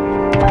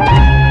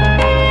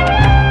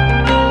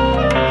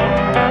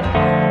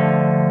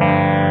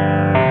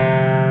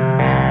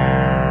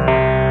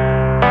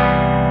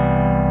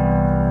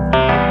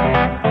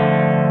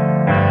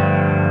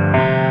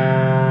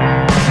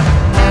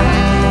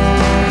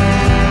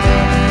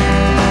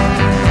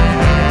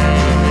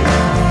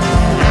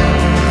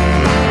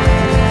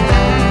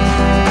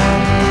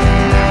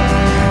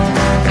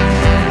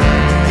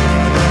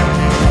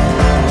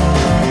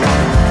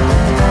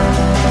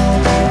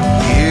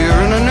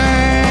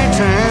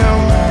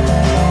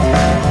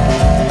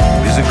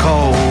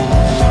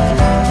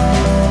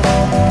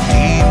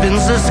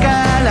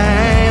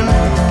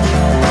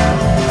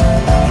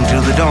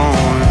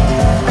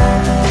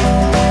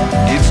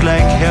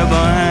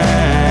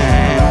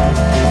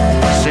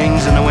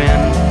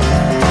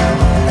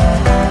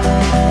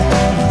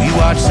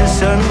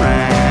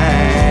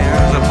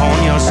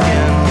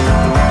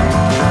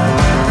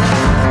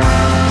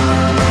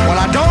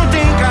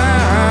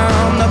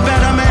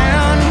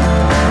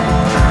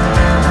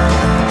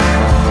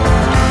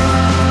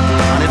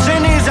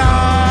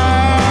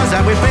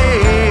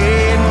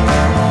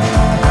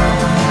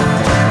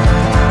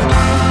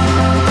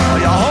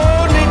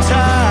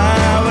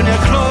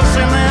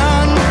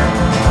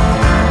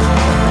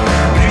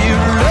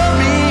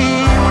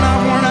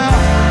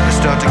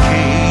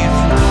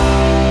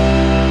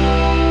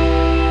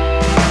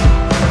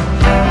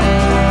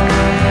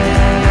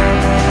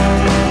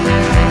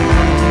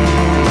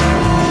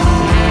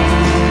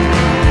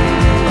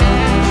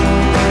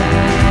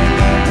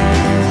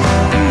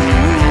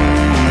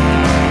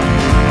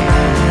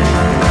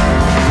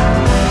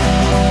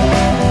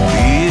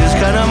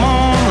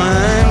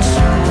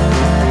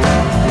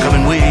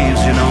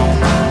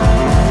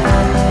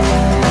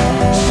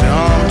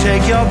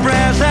 your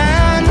breath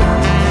and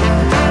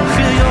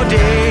fill your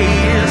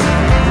days.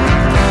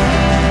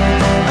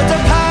 It's a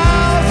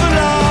powerful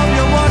love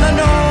you wanna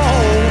know.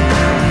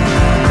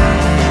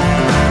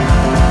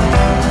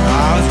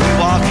 As we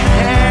walk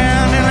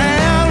hand in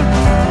hand,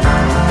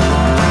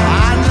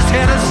 I'm just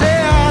here to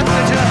say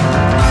that you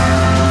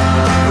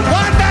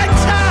want that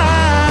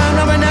time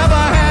that we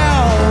never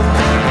held.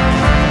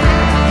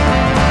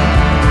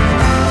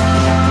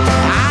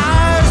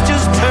 Eyes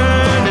just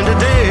turn into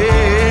days.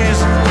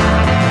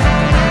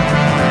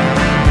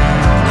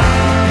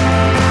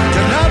 To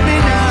love me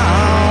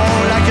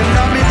now like you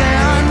love me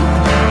then.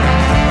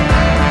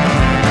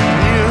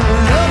 You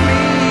love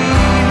me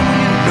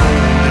when you know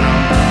that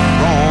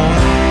I'm wrong.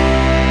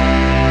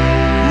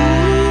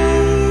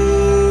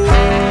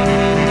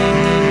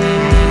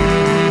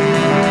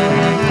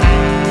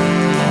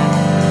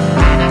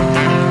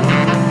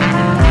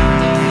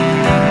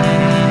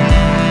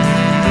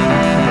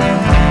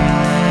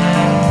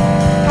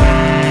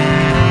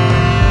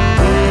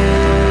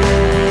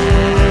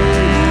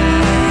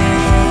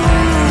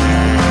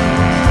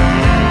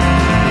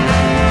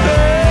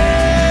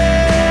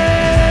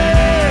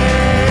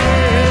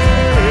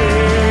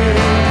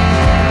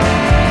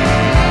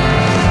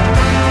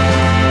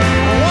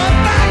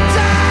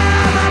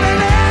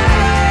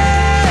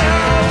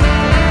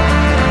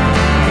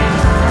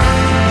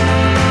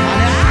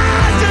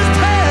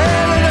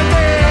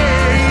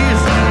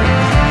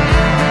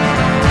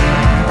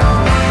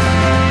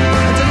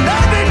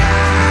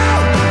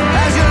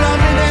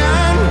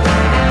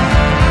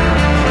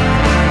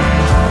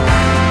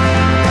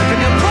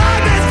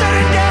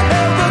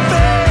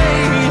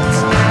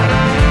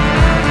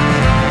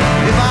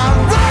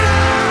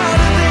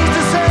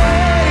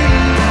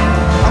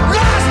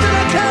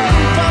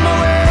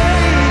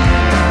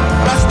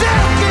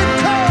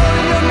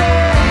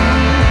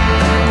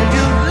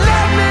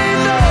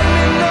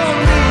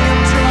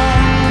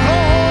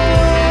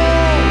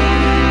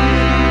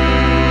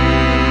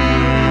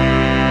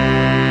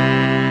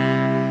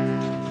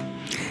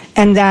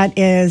 And that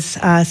is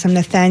some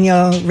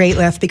Nathaniel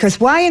Rateliff, because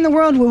why in the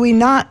world would we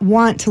not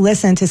want to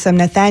listen to some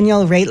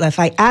Nathaniel Rateliff?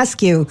 I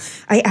ask you,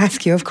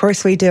 of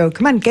course we do.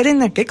 Come on, get in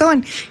there, get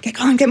going,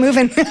 get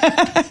moving.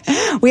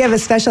 We have a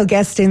special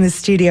guest in the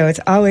studio. It's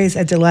always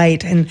a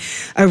delight and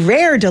a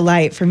rare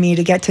delight for me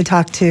to get to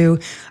talk to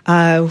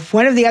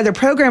one of the other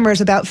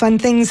programmers about fun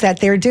things that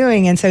they're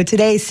doing. And so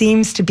today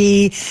seems to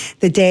be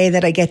the day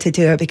that I get to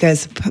do it,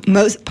 because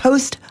most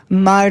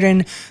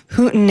postmodern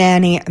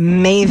hootenanny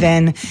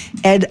maven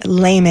Ed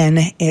Lehman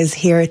is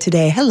here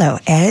today. Hello,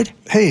 Ed.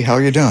 Hey, how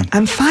are you doing?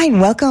 I'm fine.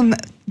 Welcome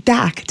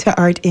back to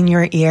Art in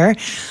Your Ear.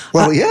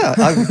 Well,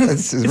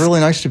 it's really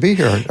nice to be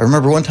here. I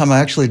remember one time I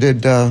actually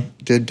did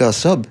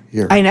sub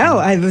here. I know.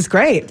 It was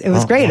great. It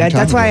was great.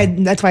 That's why I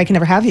can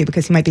never have you,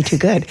 because you might be too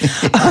good.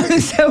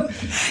 So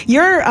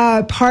you're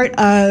part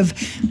of,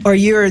 or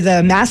you're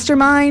the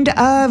mastermind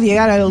of, you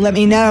got to let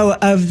me know,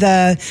 of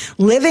the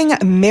Living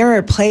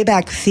Mirror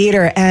Playback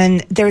Theater.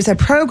 And there's a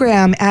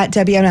program at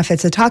WMNF.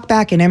 It's a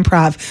talkback and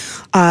improv.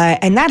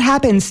 And that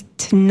happens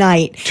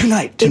tonight.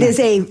 Tonight. It is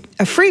a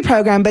free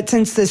program, but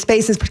since the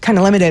space is kind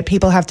of limited,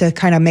 people have to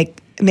kind of make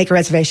a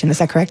reservation. Is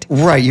that correct?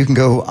 Right. You can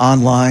go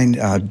online,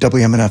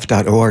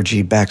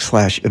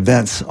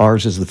 WMNF.org/events.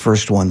 Ours is the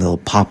first one that'll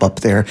pop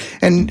up there.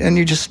 And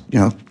you just,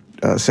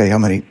 say how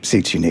many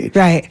seats you need.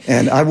 Right.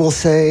 And I will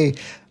say,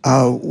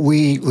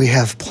 we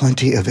have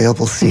plenty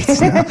available seats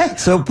now.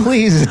 So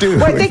please do.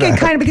 Well, I think it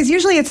kind of, because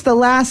usually it's the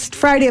last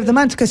Friday of the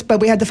month,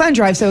 but we had the fund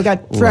drive, so it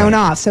got thrown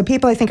off. So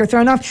people, I think, are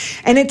thrown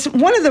off. And it's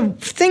one of the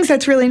things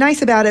that's really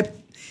nice about it.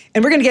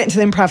 And we're going to get into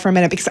the improv for a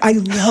minute, because I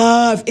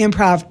love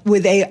improv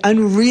with a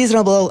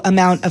unreasonable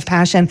amount of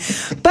passion.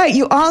 But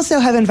you also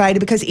have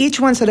invited, because each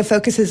one sort of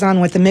focuses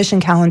on what the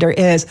mission calendar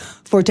is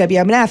for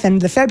WMNF.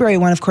 And the February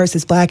one, of course,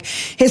 is Black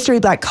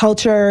history, Black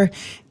culture,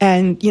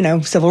 and,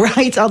 civil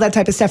rights, all that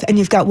type of stuff. And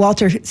you've got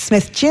Walter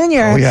Smith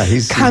Jr.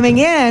 He's coming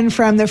in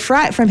from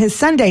from his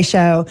Sunday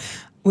show,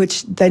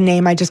 which the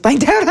name I just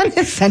blanked out on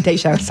his Sunday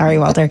show. Sorry,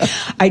 Walter.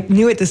 I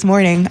knew it this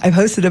morning. I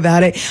posted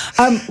about it.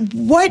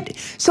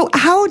 So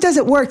how does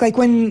it work? Like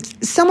when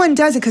someone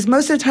does it, because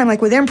most of the time,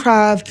 like with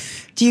improv,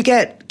 do you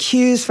get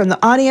cues from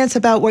the audience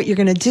about what you're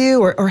going to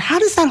do, or how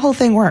does that whole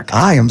thing work?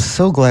 I am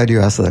so glad you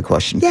asked that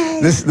question.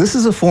 Yay. This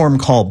is a form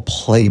called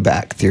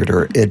playback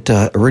theater. It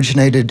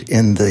originated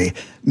in the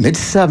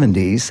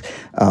mid-'70s.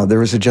 There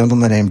was a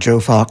gentleman named Joe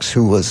Fox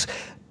who was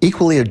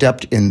equally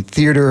adept in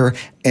theater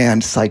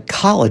and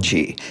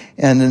psychology.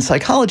 And in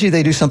psychology,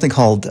 they do something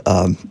called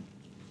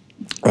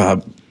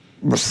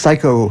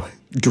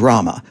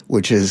psychodrama,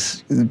 which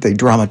is they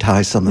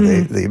dramatize some of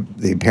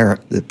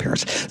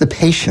the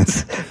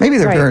patients, maybe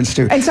their parents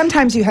too. And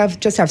sometimes you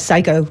just have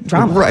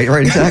psychodrama. Right,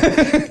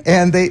 exactly.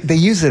 And they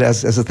use it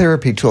as a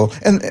therapy tool.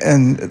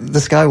 And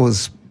this guy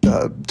was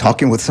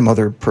talking with some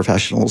other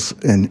professionals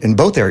in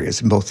both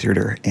areas, in both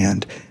theater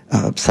and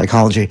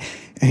psychology.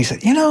 And he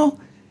said,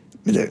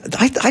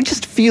 I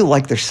just feel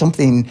like there's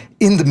something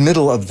in the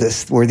middle of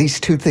this where these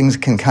two things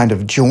can kind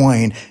of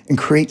join and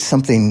create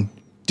something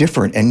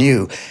different and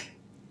new.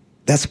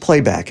 That's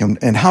playback.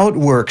 And how it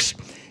works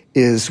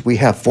is we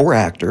have 4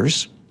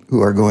 actors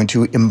who are going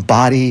to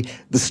embody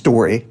the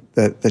story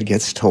that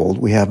gets told.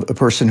 We have a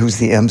person who's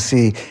the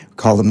MC,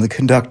 call them the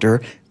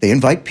conductor. They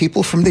invite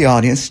people from the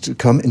audience to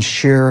come and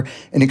share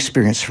an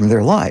experience from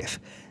their life.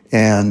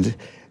 And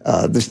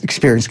this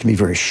experience can be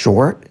very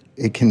short.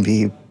 It can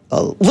be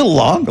a little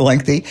long,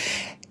 lengthy.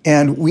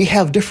 And we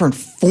have different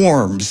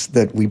forms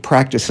that we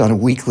practice on a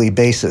weekly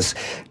basis.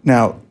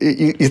 Now,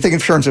 you think in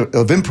terms of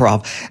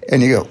improv,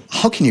 and you go,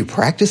 how can you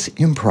practice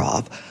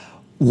improv?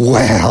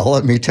 Well,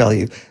 let me tell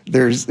you,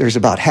 there's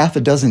about half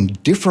a dozen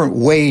different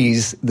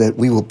ways that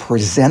we will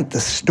present the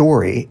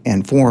story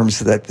and forms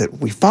that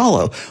we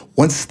follow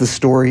once the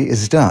story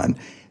is done.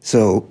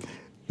 So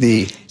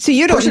you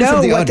don't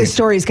know what the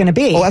story is going to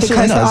be, because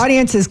the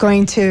audience is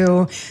going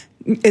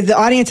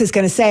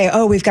to say,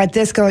 oh, we've got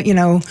this going,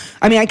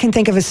 I mean, I can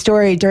think of a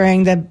story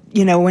during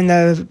when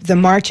the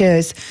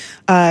marches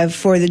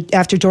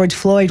after George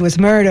Floyd was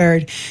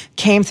murdered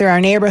came through our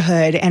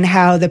neighborhood, and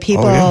how the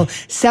people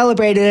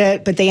celebrated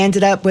it, but they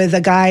ended up with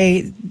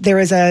there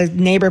was a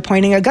neighbor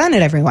pointing a gun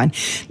at everyone,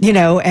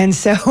 and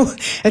so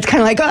it's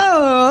kind of like,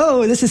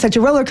 oh, this is such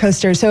a roller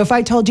coaster. So if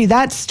I told you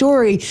that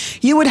story,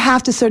 you would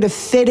have to sort of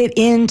fit it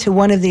into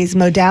one of these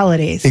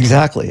modalities.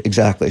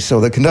 Exactly. So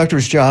the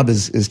conductor's job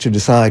is to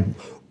decide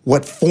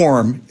what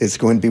form it's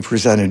going to be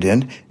presented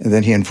in, and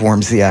then he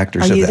informs the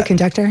actors of that. Are you the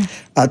conductor?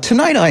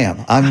 Tonight I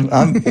am.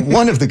 I'm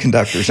one of the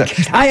conductors. Can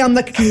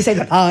you say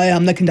that? I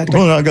am the conductor.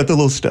 Well, no, I got the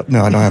little step.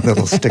 No, I don't have the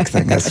little stick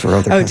thing. That's for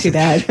other Oh, too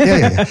bad.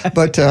 Yeah.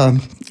 But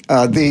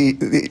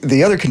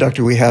the other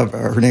conductor we have,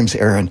 her name's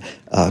Erin.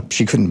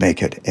 She couldn't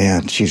make it,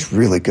 and she's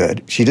really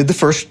good. She did the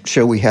first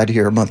show we had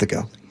here a month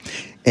ago,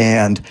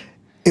 and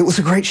it was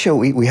a great show.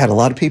 We had a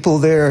lot of people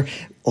there.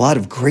 A lot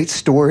of great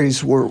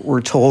stories were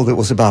told. It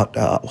was about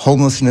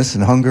homelessness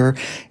and hunger,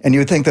 and you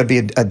would think that'd be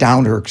a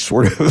downer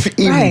sort of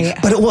evening, right.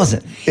 But it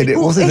wasn't. It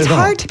wasn't at all.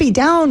 It's hard to be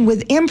down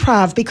with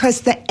improv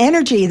because the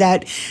energy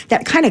that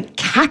kind of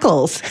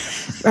cackles,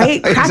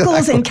 right?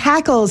 Crackles and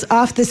cackles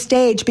off the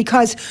stage,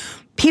 because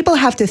people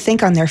have to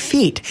think on their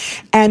feet,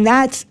 and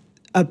that's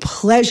a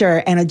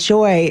pleasure and a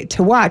joy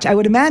to watch. I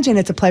would imagine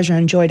it's a pleasure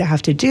and joy to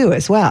have to do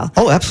as well.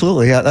 Oh,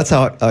 absolutely. Yeah, that's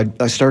how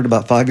I started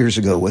about 5 years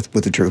ago with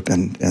the troupe,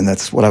 and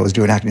that's what I was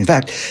doing acting. In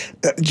fact,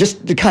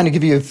 just to kind of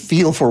give you a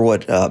feel for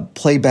what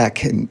playback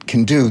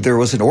can do, there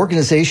was an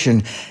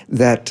organization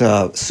that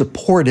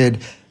supported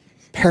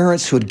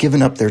parents who had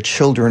given up their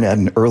children at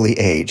an early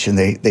age, and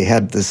they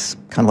had this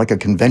kind of like a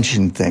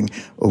convention thing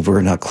over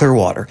in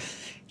Clearwater.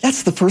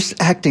 That's the first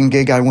acting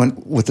gig I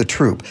went with the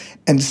troupe.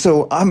 And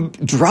so I'm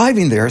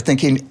driving there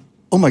thinking,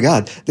 oh my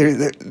God,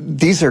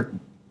 these are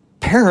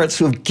parents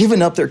who have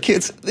given up their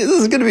kids. This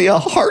is going to be a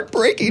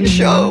heartbreaking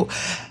show.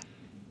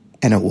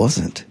 And it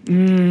wasn't.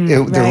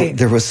 Right.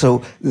 There was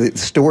the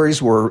stories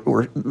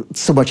were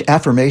so much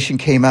affirmation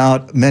came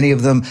out. Many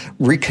of them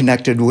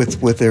reconnected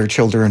with their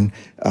children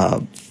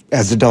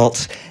as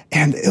adults,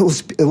 and it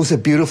was a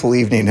beautiful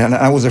evening. And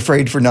I was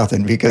afraid for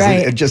nothing, because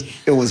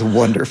it was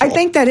wonderful. I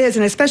think that is,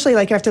 and especially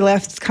like after the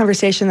last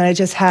conversation that I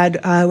just had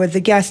with the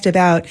guest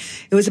it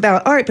was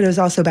about art, but it was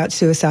also about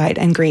suicide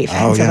and grief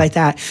and stuff like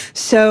that.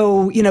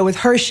 So with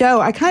her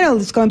show, I kind of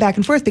was going back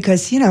and forth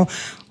because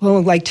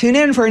tune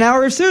in for an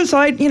hour of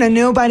suicide.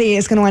 Nobody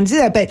is going to want to do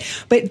that.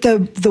 But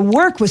the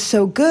work was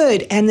so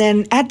good. And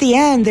then at the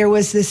end, there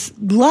was this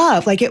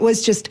love. Like, it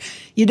was just,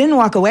 you didn't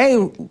walk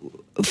away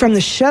from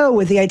the show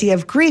with the idea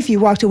of grief. You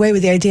walked away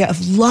with the idea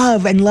of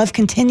love, and love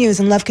continues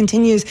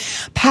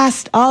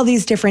past all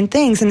these different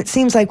things. And it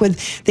seems like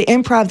with the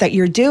improv that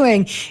you're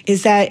doing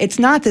is that it's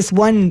not this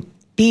one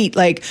beat,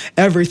 like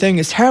everything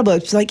is terrible.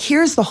 It's like,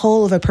 here's the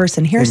whole of a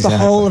person. Here's the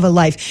whole of a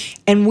life.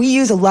 And we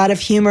use a lot of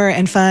humor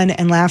and fun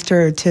and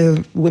laughter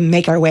to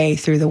make our way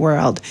through the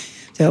world.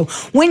 So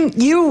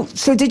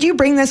did you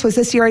bring this? Was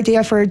this your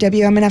idea for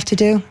WMNF to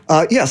do?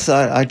 Yes,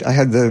 I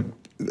had the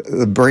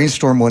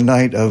brainstorm one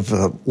night of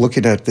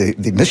looking at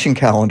the mission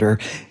calendar,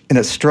 and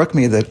it struck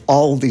me that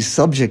all these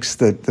subjects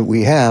that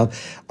we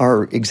have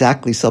are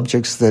exactly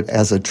subjects that,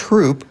 as a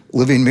troupe,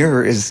 Living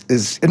Mirror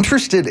is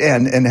interested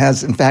in, and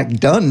has in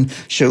fact done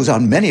shows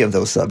on many of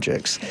those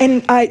subjects.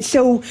 And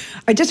so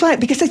I just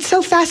want, because it's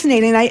so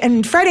fascinating,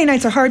 and Friday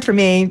nights are hard for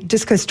me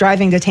just because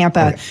driving to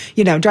Tampa,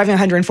 driving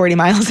 140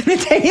 miles in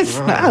a day is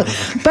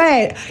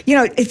but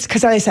it's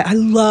because, as I said, I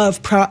love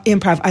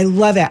improv. I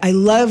love it. I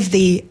love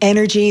the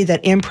energy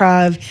that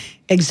improv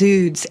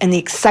exudes, and the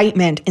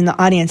excitement in the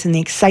audience, and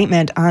the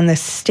excitement on the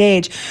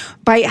stage.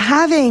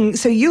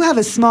 So you have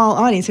a small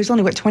audience. There's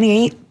only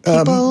 28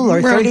 people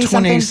or 30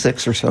 something?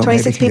 26 or so.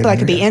 26 people that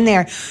could be in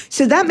there.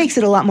 So that makes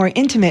it a lot more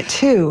intimate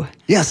too.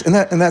 Yes, and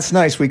that's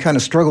nice. We kind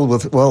of struggled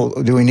with,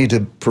 do we need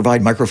to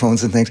provide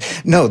microphones and things?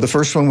 No, the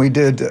first one we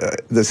did,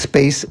 the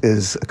space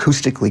is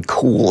acoustically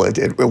cool.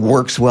 It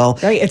works well.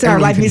 Right, it's our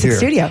live music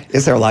studio.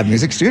 It's our live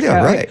music studio,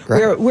 right.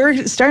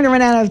 We're starting to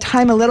run out of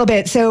time a little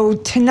bit. So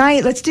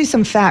tonight, let's do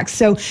some facts.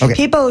 So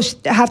people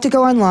have to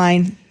go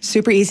online.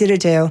 Super easy to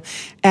do.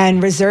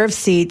 And reserve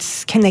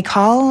seats. Can they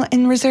call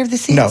and reserve the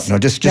seats? No,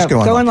 just go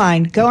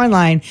online. Go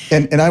online.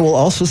 And I will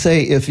also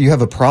say, if you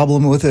have a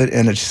problem with it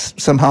and it's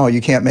somehow you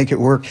can't make it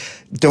work,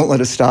 don't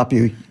let it stop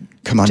you.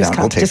 Come on down.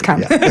 We'll take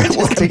come.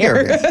 We'll take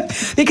care of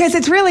it. Because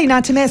it's really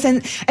not to miss.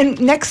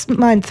 And next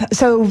month,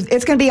 so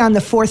it's going to be on the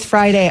 4th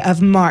Friday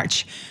of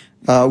March.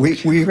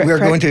 We are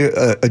going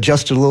to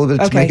adjust it a little bit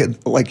to make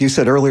it, like you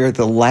said earlier,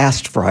 the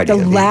last Friday.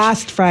 The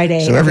last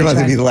Friday. So every month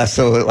will be the last.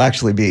 So it'll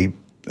actually be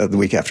the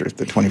week after,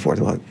 the 24th,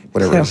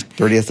 whatever it is,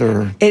 30th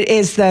or... It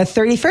is the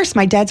 31st,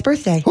 my dad's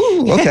birthday.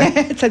 Ooh,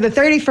 okay. So the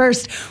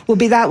 31st will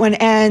be that one,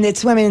 and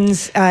it's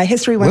Women's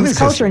History, Women's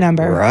Culture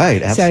number.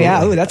 Right, absolutely.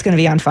 So that's going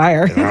to be on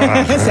fire.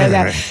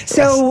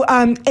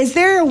 Is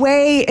there a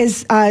way,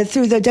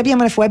 through the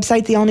WMNF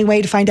website the only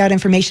way to find out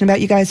information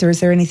about you guys, or is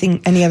there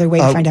any other way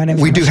to find out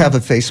information? We do have a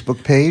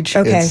Facebook page.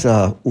 Okay. It's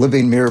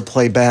Living Mirror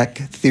Playback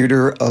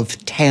Theater of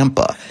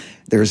Tampa.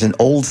 There's an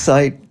old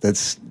site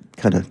that's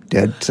kind of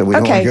dead, so we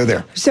don't want to go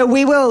there. So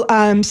we will,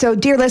 so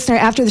dear listener,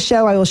 after the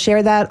show, I will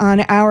share that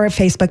on our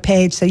Facebook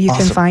page so you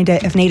can find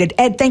it if needed.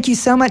 Ed, thank you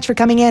so much for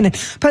coming in.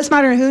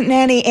 Postmodern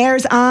Hootenanny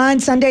airs on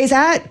Sundays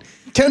at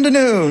 10 to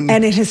noon.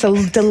 And it is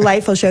a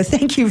delightful show.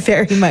 Thank you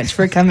very much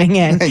for coming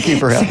in. Thank you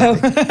for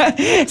having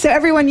me. So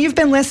everyone, you've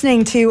been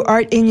listening to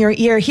Art in Your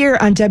Ear here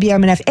on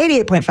WMNF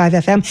 88.5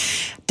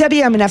 FM.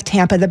 WMNF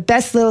Tampa, the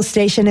best little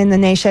station in the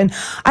nation.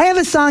 I have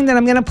a song that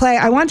I'm going to play.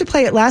 I wanted to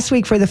play it last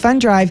week for the fund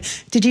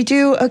drive. Did you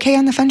do okay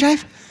on the fund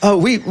drive?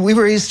 We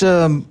raised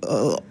a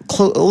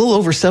little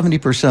over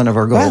 70% of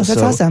our goal. Wow,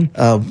 that's awesome.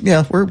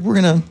 We're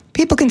going to...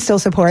 People can still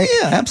support.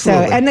 Yeah,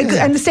 absolutely. So,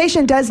 and the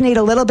station does need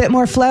a little bit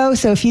more flow.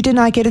 So if you did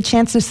not get a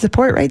chance to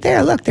support right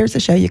there, look, there's a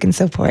show you can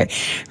support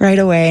right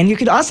away. And you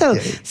could also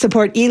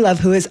support eLove,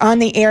 who is on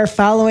the air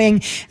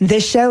following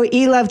this show.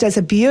 eLove does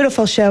a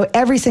beautiful show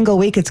every single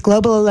week. It's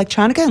Global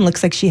Electronica, and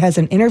looks like she has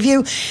an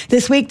interview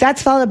this week.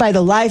 That's followed by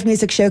the live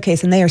music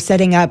showcase, and they are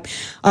setting up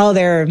all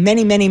their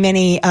many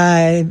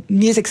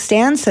music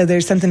stands. So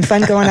there's something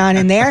fun going on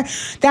in there.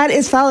 That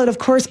is followed, of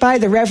course, by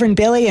the Reverend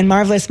Billy and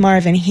Marvelous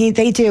Marv, and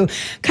they do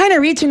kind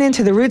of reaching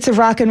into the roots of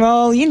rock and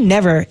roll. You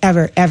never,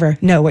 ever, ever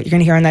know what you're going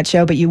to hear on that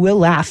show, but you will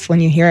laugh when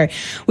you hear it.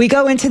 We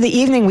go into the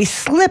evening. We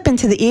slip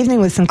into the evening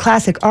with some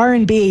classic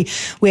R&B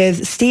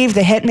with Steve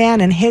the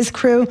Hitman and his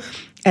crew.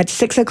 At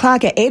 6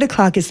 o'clock, at 8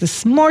 o'clock is the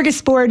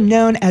smorgasbord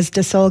known as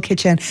the Soul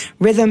Kitchen.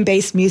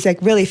 Rhythm-based music,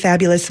 really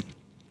fabulous.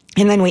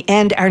 And then we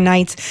end our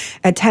nights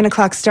at 10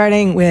 o'clock,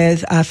 starting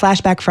with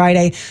Flashback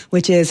Friday,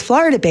 which is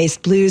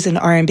Florida-based blues and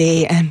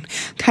R&B and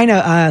kind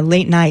of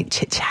late night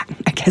chit-chat,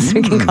 I guess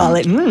we can call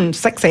it.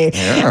 Sexy.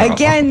 Yeah.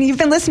 Again, you've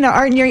been listening to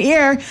Art in Your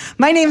Ear.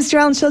 My name is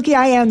Joellen Schilke.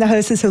 I am the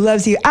hostess who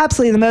loves you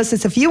absolutely the most.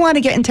 If you want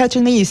to get in touch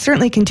with me, you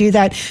certainly can do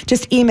that.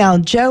 Just email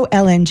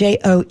Joellen,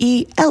 Joellen,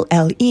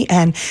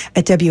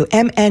 at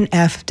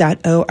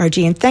WMNF.org.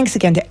 And thanks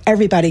again to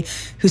everybody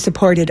who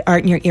supported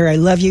Art in Your Ear. I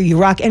love you. You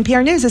rock.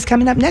 NPR News is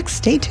coming up next.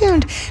 Stay tuned.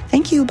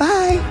 Thank you.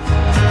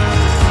 Bye.